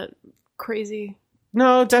out of that crazy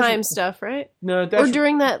No, time stuff, right? No, Dash, Or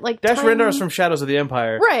during that like Dash time... Rendar is from Shadows of the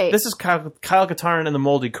Empire. Right. This is Kyle Katarn and the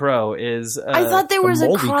Moldy Crow. Is I thought there was a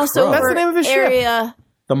Moldy Crow. crossover That's the name of his ship. area.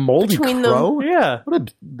 The Moldy between them. Crow? Yeah.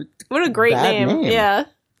 What What a great Bad name. name. Yeah.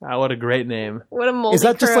 What a great name. What a moldy is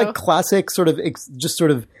that just crow. like classic sort of just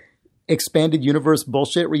sort of expanded universe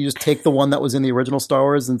bullshit where you just take the one that was in the original Star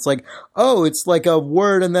Wars and it's like, oh, it's like a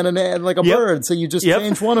word and then and like a Yep. bird, so you just Yep.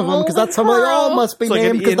 change one of them because Moldy that's how they all Crow. must be It's like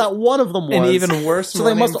named an because in- that one of them was. An even worse so they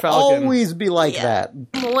Millennium must Falcon. always be like Yeah. that.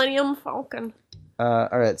 Millennium Falcon. All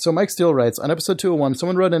right, so Mike Steele writes, on episode 201,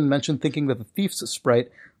 someone wrote in and mentioned thinking that the thief's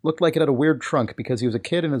sprite looked like it had a weird trunk because he was a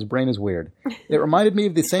kid and his brain is weird. It reminded me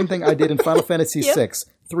of the same thing I did in Final Fantasy Yep. VI,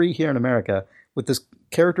 3 here in America, with this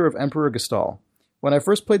character of Emperor Gestalt. When I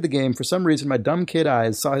first played the game, for some reason my dumb kid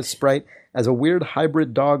eyes saw his sprite as a weird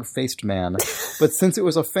hybrid dog-faced man. But since it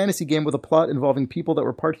was a fantasy game with a plot involving people that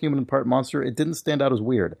were part human and part monster, it didn't stand out as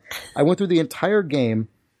weird. I went through the entire game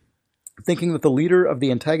thinking that the leader of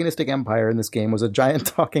the antagonistic empire in this game was a giant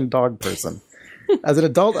talking dog person. As an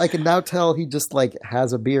adult, I can now tell he just like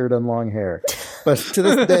has a beard and long hair. But to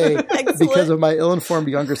this day, because of my ill-informed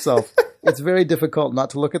younger self, it's very difficult not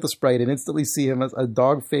to look at the sprite and instantly see him as a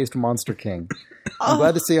dog-faced monster king. I'm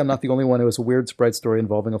glad to see I'm not the only one who has a weird sprite story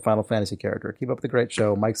involving a Final Fantasy character. Keep up the great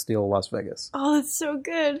show. Mike Steele, Las Vegas. Oh, that's so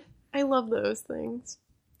good. I love those things.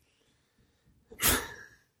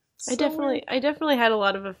 I definitely had a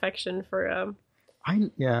lot of affection for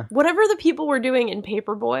Yeah. whatever the people were doing in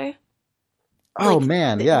Paperboy. Oh, Like,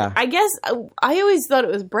 man, yeah. I guess I always thought it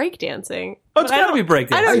was breakdancing. Oh, it's but I got to be don't-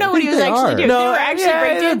 breakdancing. I don't know I what he think was they actually are. doing. No, they were actually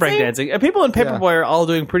yeah, breakdancing. breakdancing. People in Paperboy are all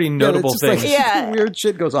doing pretty notable it's just things. Like, Yeah. weird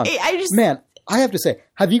shit goes on. I just Man, I have to say,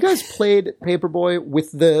 have you guys played Paperboy with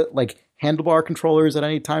the like handlebar controllers at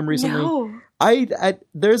any time recently? no. I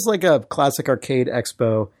there's like a classic arcade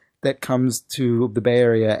expo that comes to the Bay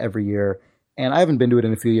Area every year, and I haven't been to it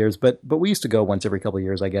in a few years, but we used to go once every couple of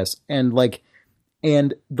years, I guess. And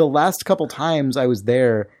the last couple times I was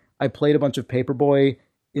there, I played a bunch of Paperboy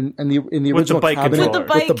in the With the original bike cabinet controller.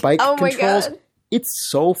 With the bike. Oh my controls. God. It's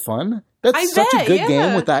so fun. That's I such bet, a good yeah.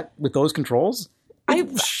 game with those controls.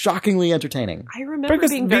 It's shockingly entertaining. I remember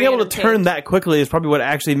Because being being very able to entertained. turn that quickly is probably what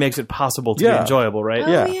actually makes it possible to be Yeah. enjoyable, right?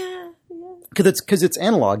 Oh, Yeah. yeah. because it's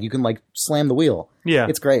analog. You can like slam the wheel. Yeah.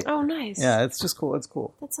 It's great. Oh, nice. Yeah, it's just cool. It's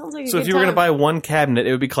cool. That sounds like a So good if you were going to time. buy one cabinet,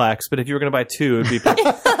 it would be Clax. But if you were going to buy two, it would be...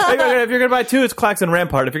 if you're going to buy two, it's Clax and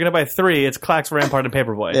Rampart. If you're going to buy three, it's Clax, Rampart, and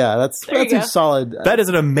Paperboy. Yeah, that's you a go. solid. That is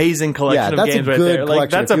an amazing collection of that's a games right good there. Like,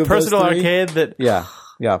 collection. that's If you a have those personal three- arcade that...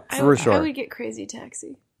 yeah, for sure. I would get Crazy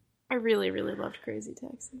Taxi. I really, really loved Crazy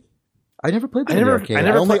Taxi. I never played that I never- in the arcade. I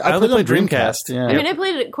never only play- I played only it on played Dreamcast. Dreamcast. Yeah. I mean, I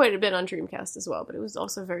played it quite a bit on Dreamcast as well, but it was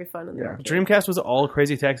also very fun in the arcade. Dreamcast was all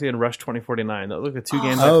Crazy Taxi and Rush 2049. Those were the two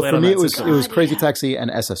games I Oh, played for on me that it was system. Crazy yeah. Taxi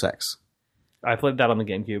and SSX. I played that on the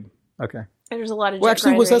GameCube. Okay. And there's a lot of Well, Jet actually,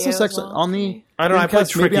 Grind was Radio SSX as well. on the? I don't know. I played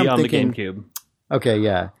Dreamcast? Maybe Tricky I'm on the thinking- GameCube. Okay,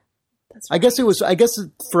 yeah. That's I guess it was. I guess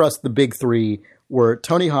for us, the big three were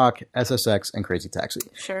Tony Hawk, SSX, and Crazy Taxi.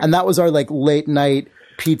 Sure. And that was our like late night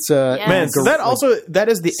pizza. Yes. Man, so that also that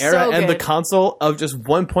is the era So and the good. console of just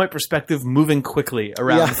 1 point perspective moving quickly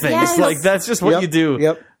around Yeah. things. Yes. Like that's just what Yep, you do,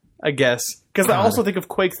 Yep. I guess. Because I also think of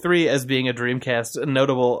Quake 3 as being a Dreamcast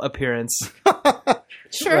notable appearance.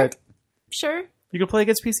 Sure. Right. Sure. You could play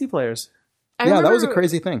against PC players. I Yeah, that was a remember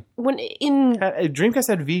crazy thing. when in Dreamcast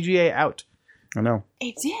had VGA out. I know.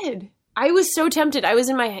 it did. I was so tempted. I was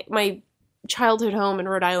in my childhood home in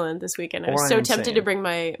Rhode Island this weekend. I was Or so I'm tempted insane. to bring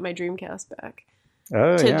my Dreamcast back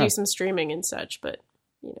Oh to yeah. do some streaming and such, but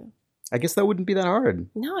you know, I guess that wouldn't be that hard.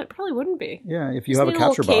 no, it probably wouldn't be. Yeah, if you Just have a need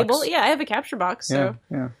little capture cable. box. Yeah, I have a capture box, so Yeah,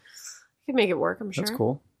 yeah. I could make it work. I'm sure. That's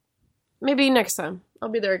cool. Maybe next time. I'll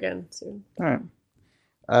be there again soon. All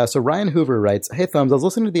right. So Ryan Hoover writes, "Hey Thumbs, I was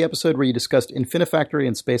listening to the episode where you discussed Infinifactory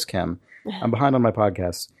and Space Chem. I'm behind on my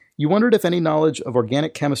podcasts. You wondered if any knowledge of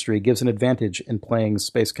organic chemistry gives an advantage in playing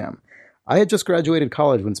Space Chem. I had just graduated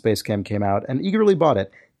college when Space Chem came out and eagerly bought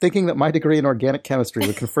it, thinking that my degree in organic chemistry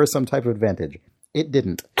would confer some type of advantage. It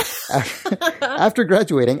didn't. After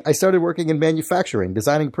graduating, I started working in manufacturing,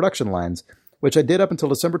 designing production lines, which I did up until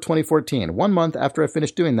December 2014. 1 month after I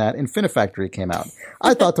finished doing that, Infinifactory came out.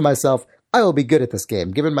 I thought to myself, I will be good at this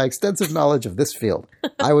game, given my extensive knowledge of this field.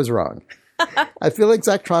 I was wrong. I feel like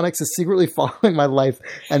Zachtronics is secretly following my life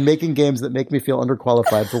and making games that make me feel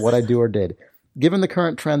underqualified for what I do or did. Given the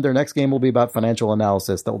current trend, their next game will be about financial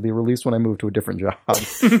analysis that will be released when I move to a different job."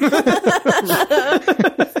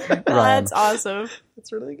 Ryan. That's awesome.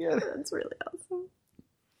 That's really good. That's really awesome.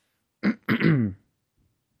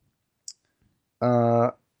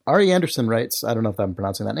 Ari Anderson writes, I don't know if I'm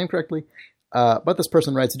pronouncing that name correctly, but this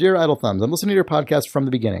person writes, "Dear Idle Thumbs, I'm listening to your podcast from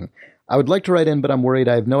the beginning. I would like to write in, but I'm worried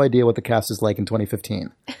I have no idea what the cast is like in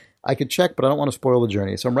 2015. I could check, but I don't want to spoil the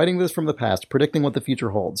journey, so I'm writing this from the past, predicting what the future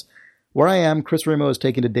holds. Where I am, Chris Remo is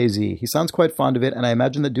taken to DayZ. He sounds quite fond of it, and I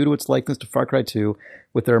imagine that due to its likeness to Far Cry 2,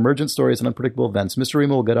 with their emergent stories and unpredictable events, Mr.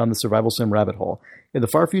 Remo will get on the survival sim rabbit hole. In the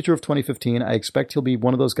far future of 2015, I expect he'll be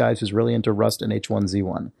one of those guys who's really into Rust and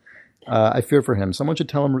H1Z1. I fear for him. Someone should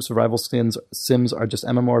tell him survival sims are just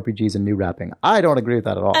MMORPGs and new rapping. I don't agree with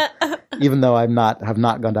that at all, even though have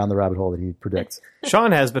not gone down the rabbit hole that he predicts.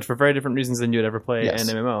 Sean has, but for very different reasons than you would ever play Yes.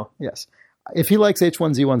 an MMO. Yes. If he likes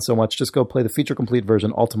H1Z1 so much, just go play the feature-complete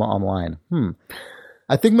version Ultima Online.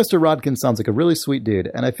 I think Mr. Rodkin sounds like a really sweet dude,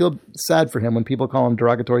 and I feel sad for him when people call him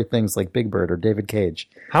derogatory things like Big Bird or David Cage.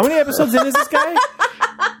 How many episodes in is this guy?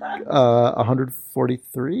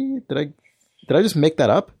 143? Did I just make that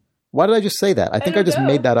up? Why did I just say that? I think I just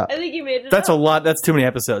made that up. I think you made it That's up. a lot. That's too many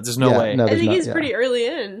episodes. There's no Yeah, way. no, I there's think not- he's yeah. pretty early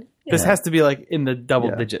in. This has to be like in the double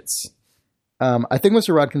Yeah. digits. I think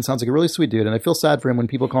Mr. Rodkin sounds like a really sweet dude, and I feel sad for him when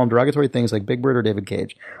people call him derogatory things like Big Bird or David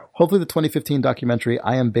Cage. Hopefully the 2015 documentary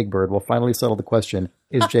I Am Big Bird will finally settle the question,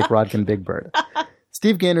 is Jake Rodkin Big Bird?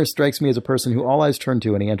 Steve Gaynor strikes me as a person who all eyes turn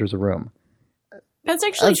to when he enters a room. That's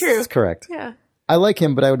actually true. That's correct. Yeah. I like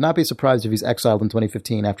him, but I would not be surprised if he's exiled in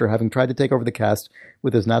 2015 after having tried to take over the cast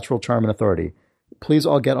with his natural charm and authority. Please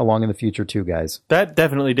all get along in the future too, guys. That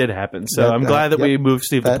definitely did happen. So I'm glad that we moved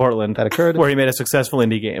Steve to Portland, that occurred. where he made a successful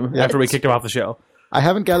indie game after we kicked him off the show. I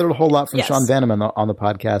haven't gathered a whole lot from Yes. Sean Vanham on the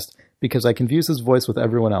podcast because I confuse his voice with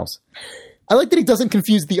everyone else. I like that he doesn't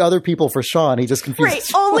confuse the other people for Sean. He just confuses Right.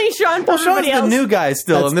 Only Sean for Well, Sean's everybody the else. new guy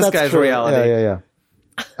still, and this That's guy's true. reality.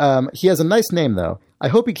 Yeah. He has a nice name, though. I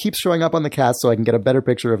hope he keeps showing up on the cast so I can get a better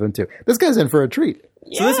picture of him, too. This guy's in for a treat.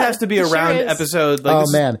 So this has to be it sure around is. episode. Like Oh,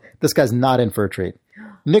 this- man. This guy's not in for a treat.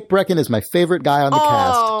 Nick Brecken is my favorite guy on the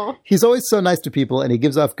Oh. cast. He's always so nice to people, and he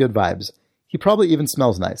gives off good vibes. He probably even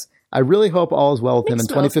smells nice. I really hope all is well with him in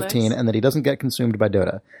smells 2015 nice. and that he doesn't get consumed by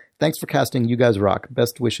Dota. Thanks for casting. You guys rock.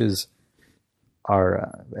 Best wishes.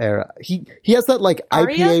 He has that like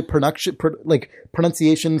Aria? IPA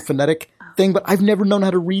pronunciation phonetic thing, but I've never known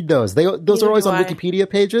how to read those. Those Neither are always do on I. Wikipedia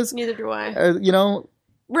pages. Neither do I.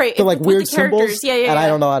 Right. They're like with weird the characters. symbols, Yeah, yeah, yeah. and I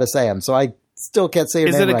don't know how to say them, so I still can't say your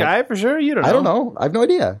Is name it a right. guy for sure? You don't know. I don't know. I have no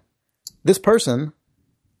idea. this person,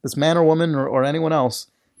 this man or woman or anyone else,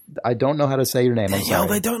 I don't know how to say your name. I'm sorry.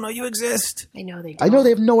 They don't know you exist. I know they. I know they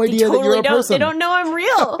have no idea that you're a person. They don't know I'm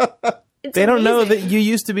real. They don't know that amazing. you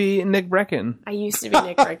used to be Nick Brecken. I used to be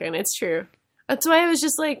Nick Brecken. It's true. That's why I was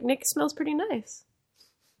just like, Nick smells pretty nice.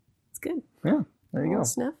 It's good. Yeah, there you go.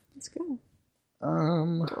 Sniff. It's good.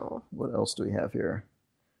 What else do we have here?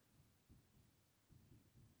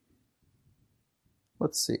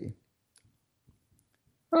 Let's see.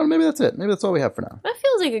 Oh, maybe that's it. Maybe that's all we have for now. That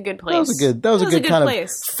feels like a good place. That was a good kind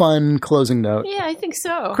place. of fun closing note. Yeah, I think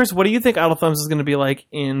so. Chris, what do you think Idle Thumbs is going to be like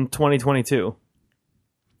in 2022?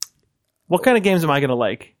 What kind of games am I going to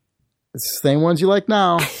like? It's the same ones you like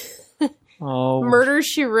now. Oh, Murder,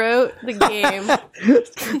 She Wrote, the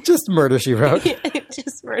game. Just Murder, She Wrote.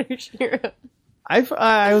 Just Murder, She Wrote.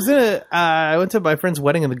 I went to my friend's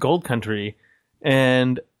wedding in the Gold Country,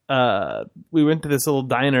 and we went to this little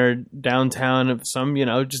diner downtown of some,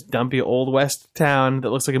 just dumpy old west town that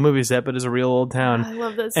looks like a movie set, but is a real old town. I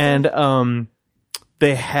love that stuff. And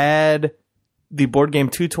they had the board game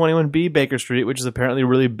 221B Baker Street, which is apparently a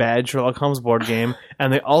really bad Sherlock Holmes board game,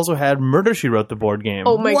 and they also had Murder, She Wrote, the board game.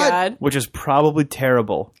 Oh my God. Which is probably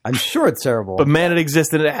terrible. I'm sure it's terrible. But man, it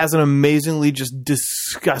exists, and it has an amazingly just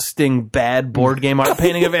disgusting bad board game art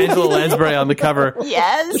painting of Angela Lansbury on the cover.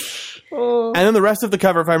 Yes. And then the rest of the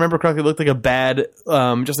cover, if I remember correctly, looked like a bad,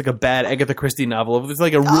 just like a bad Agatha Christie novel. It's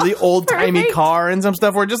like a really old-timey perfect. car and some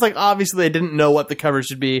stuff where just like obviously they didn't know what the cover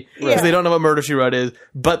should be because Yeah. they don't know what Murder, She Wrote is,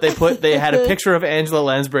 but they had a picture of Angela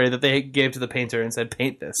Lansbury that they gave to the painter and said,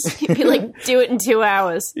 paint this. You'd be like, do it in 2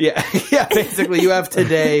 hours. Yeah, yeah, basically you have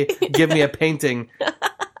today, give me a painting.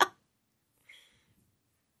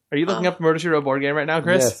 Are you looking up Murder, She Wrote board game right now,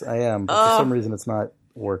 Chris? Yes, I am. But for some reason, it's not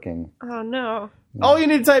working. Oh, no. All you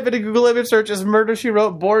need to type into Google image search is Murder, She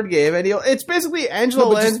Wrote board game, and it's basically Angela No,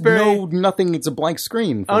 but just Lansbury. nothing. It's a blank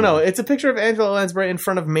screen. for Oh me. no, it's a picture of Angela Lansbury in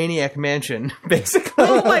front of Maniac Mansion, basically.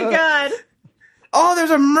 Oh, my God. Oh,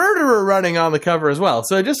 there's a murderer running on the cover as well.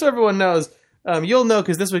 So just so everyone knows, you'll know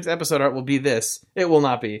because this week's episode art will be this. It will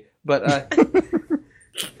not be, but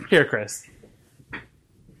here, Chris.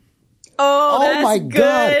 Oh, that's my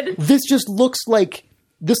good. God! This just looks like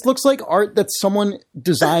art that someone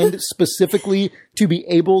designed specifically to be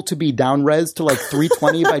able to be down-res to like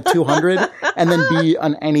 320 by 200 and then be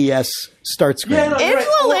an NES start screen. Yeah, no, you're right.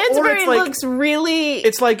 Angela Or Lansbury it's like- looks really...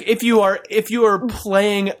 It's like if you are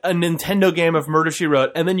playing a Nintendo game of Murder, She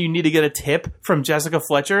Wrote, and then you need to get a tip from Jessica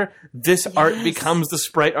Fletcher. This art becomes the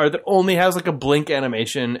sprite art that only has like a blink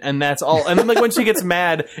animation, and that's all. And then like when she gets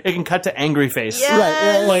mad, it can cut to angry face. Yes.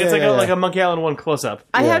 Right, Like it's like a Monkey Island 1 close up.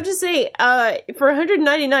 I have to say, for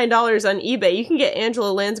 $199 on eBay, you can get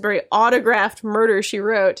Angela Lansbury autographed Murder, She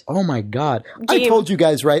Wrote. Oh my God! I Game. told you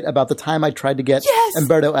guys right about the time I tried to get Yes!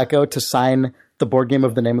 Umberto Eco to sign the board game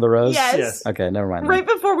of The Name of the Rose. Yes. Yes. Okay, never mind. Right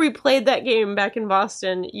before we played that game back in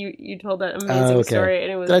Boston, you told that amazing Okay. story,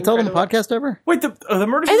 and it was Did I tell them the incredible. podcast ever? Wait, the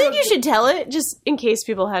Murder, She I think Wrote- you should tell it, just in case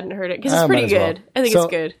people hadn't heard it, because it's Might pretty as well. good. I think So,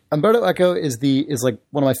 it's good. Umberto Eco is like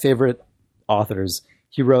one of my favorite authors.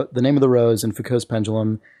 He wrote The Name of the Rose and Foucault's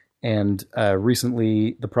Pendulum, and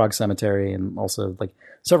recently The Prague Cemetery, and also like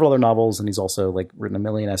several other novels. And he's also like written a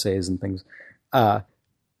million essays and things.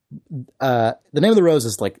 The Name of the Rose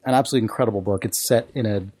is like an absolutely incredible book. It's set in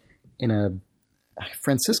a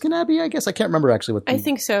Franciscan abbey, I guess. I can't remember actually what I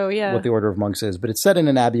think so, yeah. what the Order of Monks is, but it's set in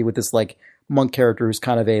an abbey with this like monk character who's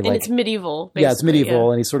kind of a and like it's medieval. yeah, it's basically,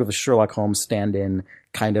 medieval, and he's sort of a Sherlock Holmes stand-in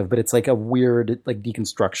kind of, but it's like a weird like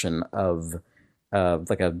deconstruction of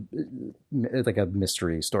like a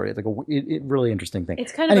mystery story, like a really interesting thing.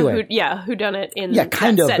 It's kind of anyway, a who done it in yeah,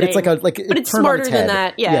 kind that of, setting. but it's like But it's turned on smarter its than head.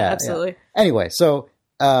 that. Yeah, absolutely. Anyway, so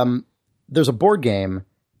there's a board game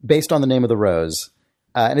based on The Name of the Rose,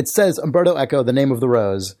 and it says Umberto Eco, The Name of the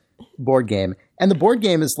Rose board game, and the board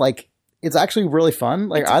game is like it's actually really fun.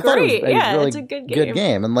 Like I thought it was great. Yeah, really it's a good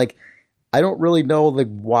game. and like I don't really know like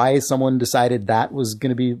why someone decided that was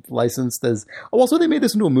going to be licensed as. Oh, also they made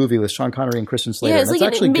this into a movie with Sean Connery and Christian Slater. Yeah, it's and like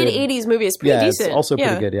actually a good. mid-'80s movie. It's pretty Yeah, decent. it's also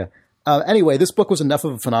pretty good. Yeah. Anyway, this book was enough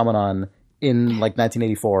of a phenomenon in like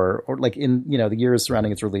 1984, or like in the years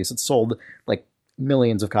surrounding its release. It sold like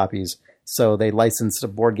millions of copies, so they licensed a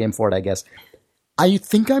board game for it, I guess. I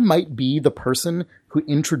think I might be the person who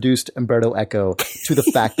introduced Umberto Eco to the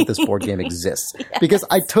fact that this board game exists. Because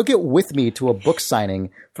I took it with me to a book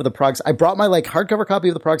signing for the Prague. I brought my like hardcover copy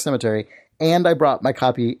of the Prague Cemetery, and I brought my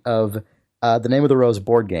copy of The Name of the Rose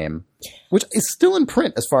board game, which is still in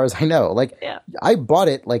print as far as I know. Like I bought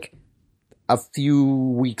it like a few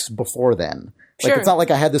weeks before then. Like it's not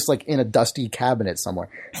like I had this like in a dusty cabinet somewhere.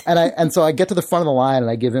 And so I get to the front of the line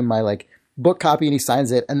and I give him my like book copy and he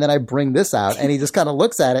signs it, and then I bring this out and he just kind of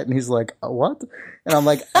looks at it and he's like, what? And I'm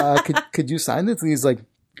like, could you sign this? And he's like,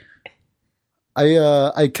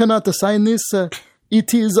 I cannot sign this.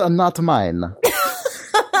 It is not mine.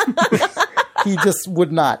 He just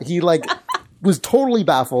would not. He was totally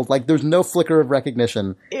baffled. Like there's no flicker of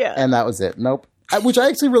recognition. Yeah. And that was it. Nope. Which I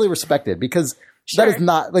actually really respected because Sure.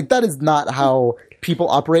 that is not how people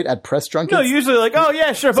operate at press junkets. No, usually like, oh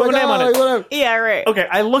yeah, sure, put my name on it. Whatever. Yeah, right. Okay,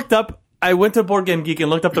 I went to Board Game Geek and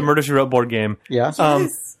looked up the Murder, She Wrote board game. Yeah. I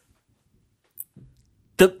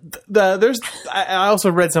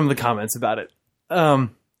also read some of the comments about it.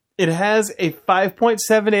 It has a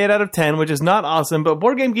 5.78 out of 10, which is not awesome, but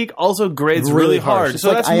Board Game Geek also grades really hard. It's So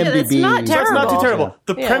like that's IMDb. It's not So it's not too terrible. terrible.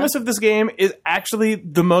 The premise of this game is actually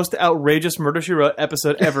the most outrageous Murder, She Wrote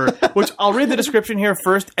episode ever, which I'll read the description here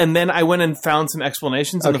first, and then I went and found some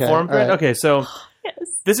explanations in the Okay, forum thread. all right. Okay, so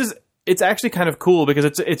it's actually kind of cool because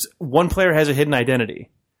it's one player has a hidden identity.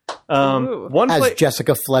 As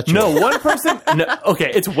Jessica Fletcher. No, one person. No, okay,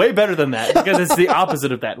 it's way better than that because it's the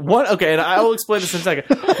opposite of that. Okay, and I will explain this in a second.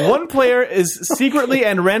 One player is secretly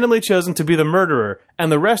and randomly chosen to be the murderer, and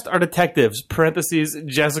the rest are detectives. (Parentheses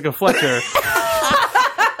Jessica Fletcher).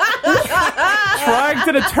 Trying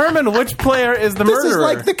to determine which player is the murderer. This is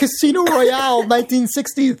like the Casino Royale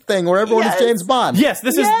 1960 thing where everyone is James Bond. Yes,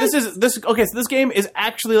 this is. Okay, so this game is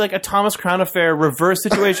actually like a Thomas Crown Affair reverse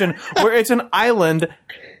situation where it's an island.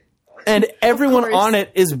 And everyone on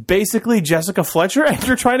it is basically Jessica Fletcher, and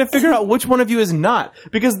you're trying to figure out which one of you is not.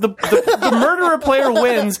 Because the murderer player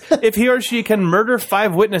wins if he or she can murder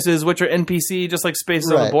 5 witnesses, which are NPC, just like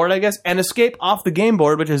spaces on the board, I guess, and escape off the game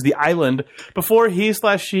board, which is the island, before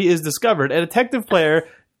he/she is discovered. A detective player,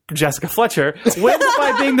 Jessica Fletcher, wins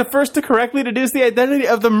by being the first to correctly deduce the identity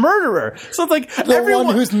of the murderer. So it's like everyone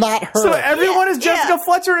one who's not her. So everyone is Jessica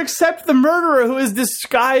Fletcher except the murderer, who is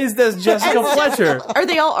disguised as Jessica Fletcher. Are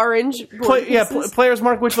they all orange? Players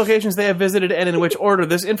mark which locations they have visited and in which order.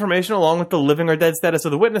 This information, along with the living or dead status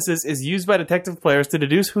of the witnesses, is used by detective players to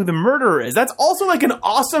deduce who the murderer is. That's also like an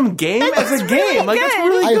awesome game as a game. Like that's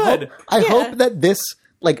really good. I hope that this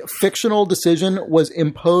fictional decision was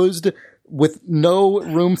imposed with no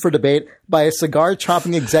room for debate by a cigar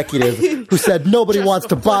chomping executive who said nobody wants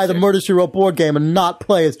to buy the Murder, She Wrote board game and not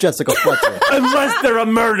play as Jessica Fletcher. Unless they're a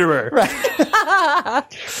murderer. Right.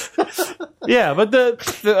 Yeah, but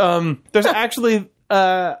there's actually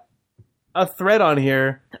a thread on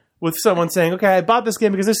here with someone saying, okay, I bought this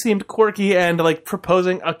game because this seemed quirky and like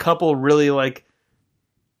proposing a couple really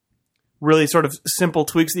sort of simple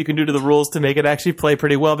tweaks that you can do to the rules to make it actually play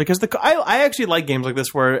pretty well. Because I actually like games like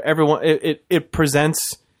this where everyone it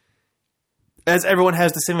presents as everyone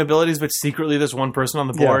has the same abilities, but secretly there's one person on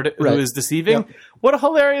the board who is deceiving. Yep. What a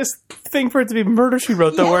hilarious thing for it to be Murder, She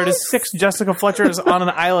Wrote, though, where it is 6 Jessica Fletchers on an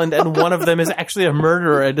island and one of them is actually a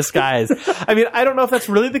murderer in disguise. I mean, I don't know if that's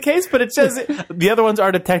really the case, but it says the other ones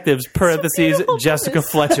are detectives, (parentheses Jessica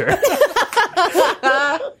Fletcher).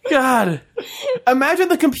 God. Imagine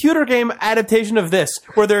the computer game adaptation of this,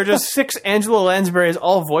 where there are just 6 Angela Lansburys,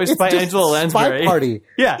 all voiced by Angela Lansbury. Spy Party.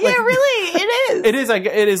 Yeah. Yeah, really, it is.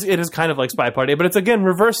 It is kind of like Spy Party, but it's again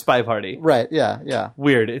reverse Spy Party. Right, yeah.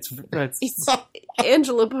 Weird. It's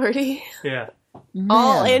Angela Party. yeah.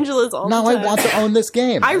 All Angelas all Now the time. I want to own this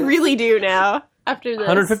game. I really do now. After this,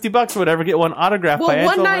 $150 or whatever, get one autographed by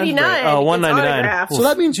Angela $199. Lansbury. Oh, $199. So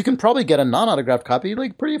that means you can probably get a non-autographed copy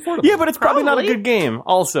pretty affordable. Yeah, but it's probably not a Probably. good game.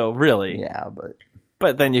 Also, really. Yeah,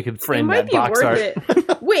 But then you could it frame might that be box worth art. it.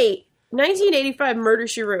 Wait, 1985 Murder,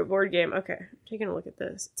 She Wrote board game. Okay, I'm taking a look at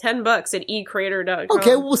this. $10 at ecrater.com.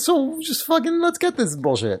 Okay, well, so just fucking let's get this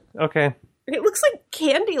bullshit. Okay. It looks like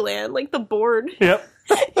Candyland, like the board. Yep.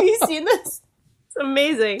 Have you seen this? It's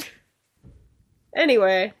amazing.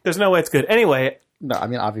 Anyway, There's no way it's good. Anyway, No, I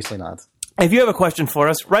mean obviously not. if you have a question for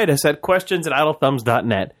us, write us at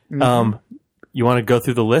questions@idlethumbs.net. You want to go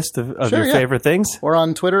through the list of Sure, your yeah. favorite things? We're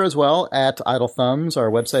on Twitter as well at idlethumbs.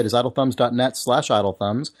 Our website is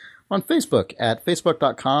idlethumbs.net/idlethumbs. On Facebook at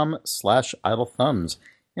facebook.com/idlethumbs.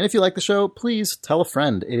 And if you like the show, please tell a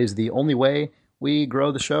friend. It is the only way we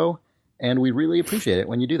grow the show, and we really appreciate it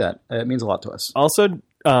when you do that. It means a lot to us. Also,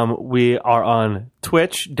 we are on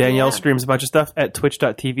Twitch. Danielle Yeah. streams a bunch of stuff at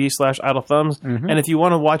twitch.tv/idlethumbs. And if you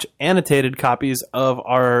want to watch annotated copies of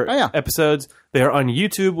our episodes, they are on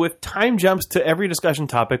YouTube with time jumps to every discussion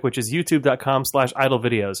topic, which is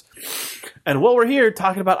youtube.com/idlevideos. And while we're here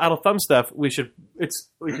talking about Idle Thumb stuff, we should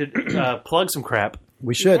plug some crap.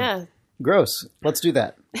 We should. yeah. Gross. Let's do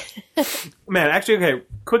that. Man, actually, okay,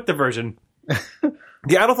 quick diversion.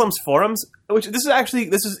 the Idle Thumbs forums, which this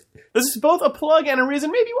is both a plug and a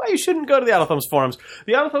reason maybe why you shouldn't go to the Idle Thumbs forums.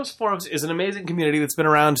 The Idle Thumbs forums is an amazing community that's been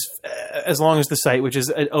around as long as the site, which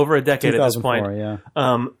is over a decade at this point. Yeah.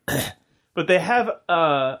 But they have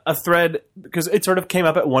a thread, because it sort of came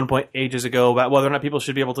up at one point ages ago about whether or not people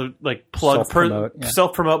should be able to like plug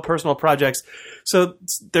self-promote personal projects. So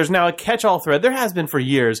there's now a catch-all thread. There has been for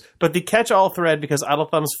years, but the catch-all thread, because Idle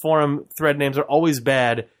Thumbs forum thread names are always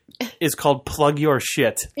bad, is called Plug Your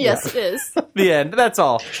Shit. Yes, it is. The end. That's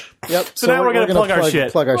all. Yep. So now we're going to plug our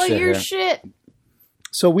shit. Plug your shit.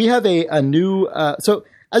 So we have a new. So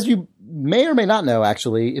as you may or may not know,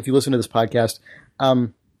 actually, if you listen to this podcast,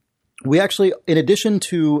 we actually, in addition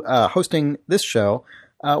to hosting this show,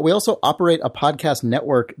 we also operate a podcast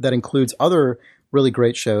network that includes other really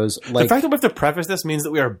great shows. Like, the fact that we have to preface this means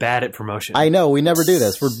that we are bad at promotion. I know, we never do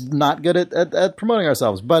this. We're not good at promoting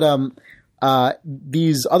ourselves. But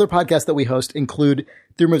these other podcasts that we host include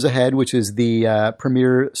Three Moves Ahead, which is the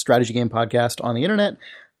premier strategy game podcast on the internet.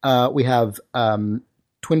 We have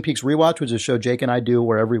Twin Peaks Rewatch, which is a show Jake and I do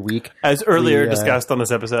where every week. As earlier discussed on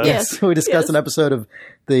this episode. Yes. We discussed an episode of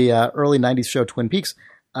the early 90s show Twin Peaks.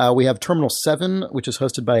 We have Terminal 7, which is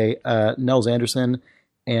hosted by Nels Anderson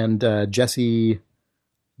and Jesse.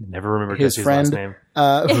 Never remember his Jesse's friend, last name.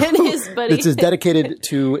 And his buddy. This is dedicated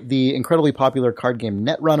to the incredibly popular card game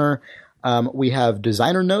Netrunner. We have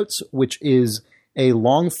Designer Notes, which is a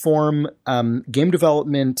long-form game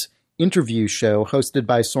development interview show hosted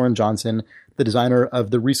by Soren Johnson, the designer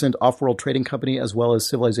of the recent Off-World Trading Company, as well as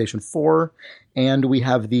Civilization 4. And we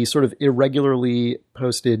have the sort of irregularly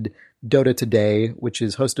posted Dota Today, which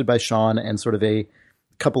is hosted by Sean and sort of a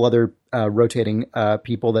couple other rotating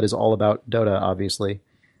people that is all about Dota, obviously.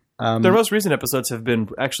 Their most recent episodes have been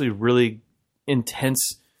actually really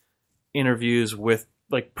intense interviews with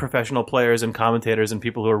like professional players and commentators and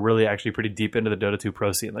people who are really actually pretty deep into the Dota 2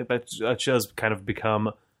 pro scene. Like that show's kind of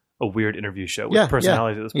become a weird interview show with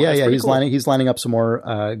personalities at this point. Yeah, he's cool. He's lining up some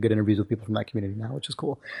more good interviews with people from that community now, which is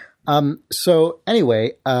cool. So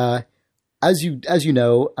anyway, as you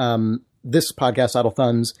know, this podcast, Idle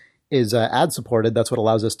Thumbs, is ad supported. That's what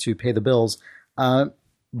allows us to pay the bills.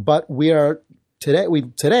 But we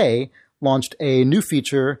today launched a new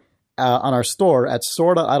feature on our store at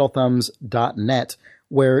store.idlethumbs.net,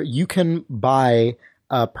 where you can buy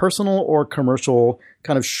personal or commercial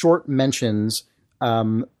kind of short mentions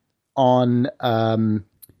on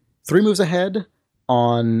Three Moves Ahead,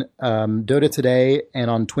 on Dota Today, and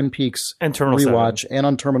on Twin Peaks and Terminal Rewatch, 7. and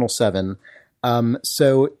on Terminal 7.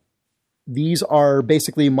 So these are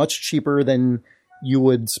basically much cheaper than you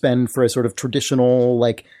would spend for a sort of traditional,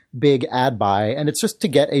 like, big ad buy. And it's just to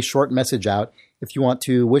get a short message out if you want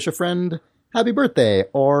to wish a friend happy birthday,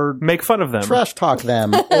 or make fun of them, trash talk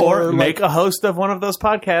them, or make a host of one of those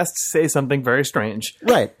podcasts say something very strange.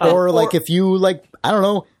 Right. Or like if you, like, I don't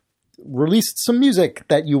know, released some music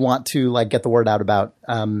that you want to, like, get the word out about.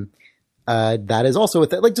 That is also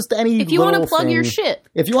with it. Like, just any if you want to plug thing. your shit.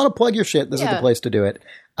 If you want to plug your shit, this is the place to do it.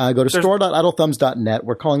 Go to store.idlethumbs.net.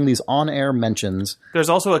 We're calling these on-air mentions. There's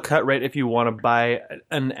also a cut rate if you want to buy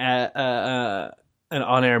an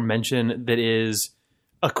on-air mention that is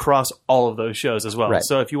across all of those shows as well. Right.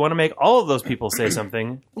 So if you want to make all of those people say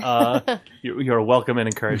something, you're welcome and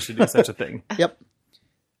encouraged to do such a thing. Yep.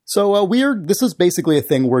 So this is basically a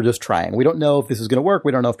thing we're just trying. We don't know if this is going to work.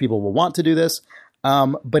 We don't know if people will want to do this.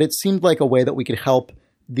 But it seemed like a way that we could help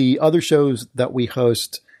the other shows that we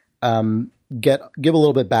host give a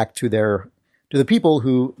little bit back to the people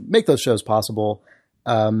who make those shows possible.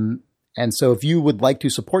 And so if you would like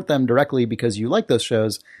to support them directly because you like those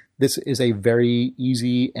shows, this is a very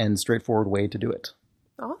easy and straightforward way to do it.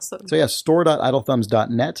 Awesome. So yeah,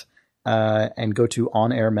 store.idlethumbs.net and go to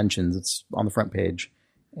on-air mentions. It's on the front page,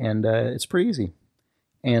 and it's pretty easy.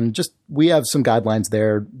 And just we have some guidelines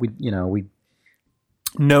there. We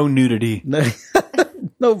no nudity,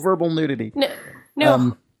 no verbal nudity,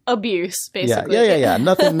 no abuse, basically. Yeah.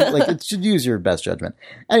 Nothing like it should use your best judgment.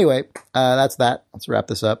 Anyway, that's that. Let's wrap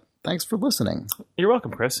this up. Thanks for listening. You're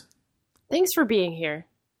welcome, Chris. Thanks for being here.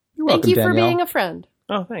 You're welcome, Thank you Danielle. for being a friend.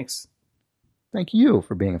 Oh, thanks. Thank you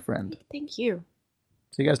for being a friend. Thank you.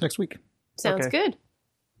 See you guys next week. Sounds good.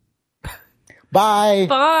 Bye.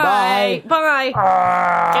 Bye. Bye.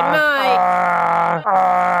 Good night.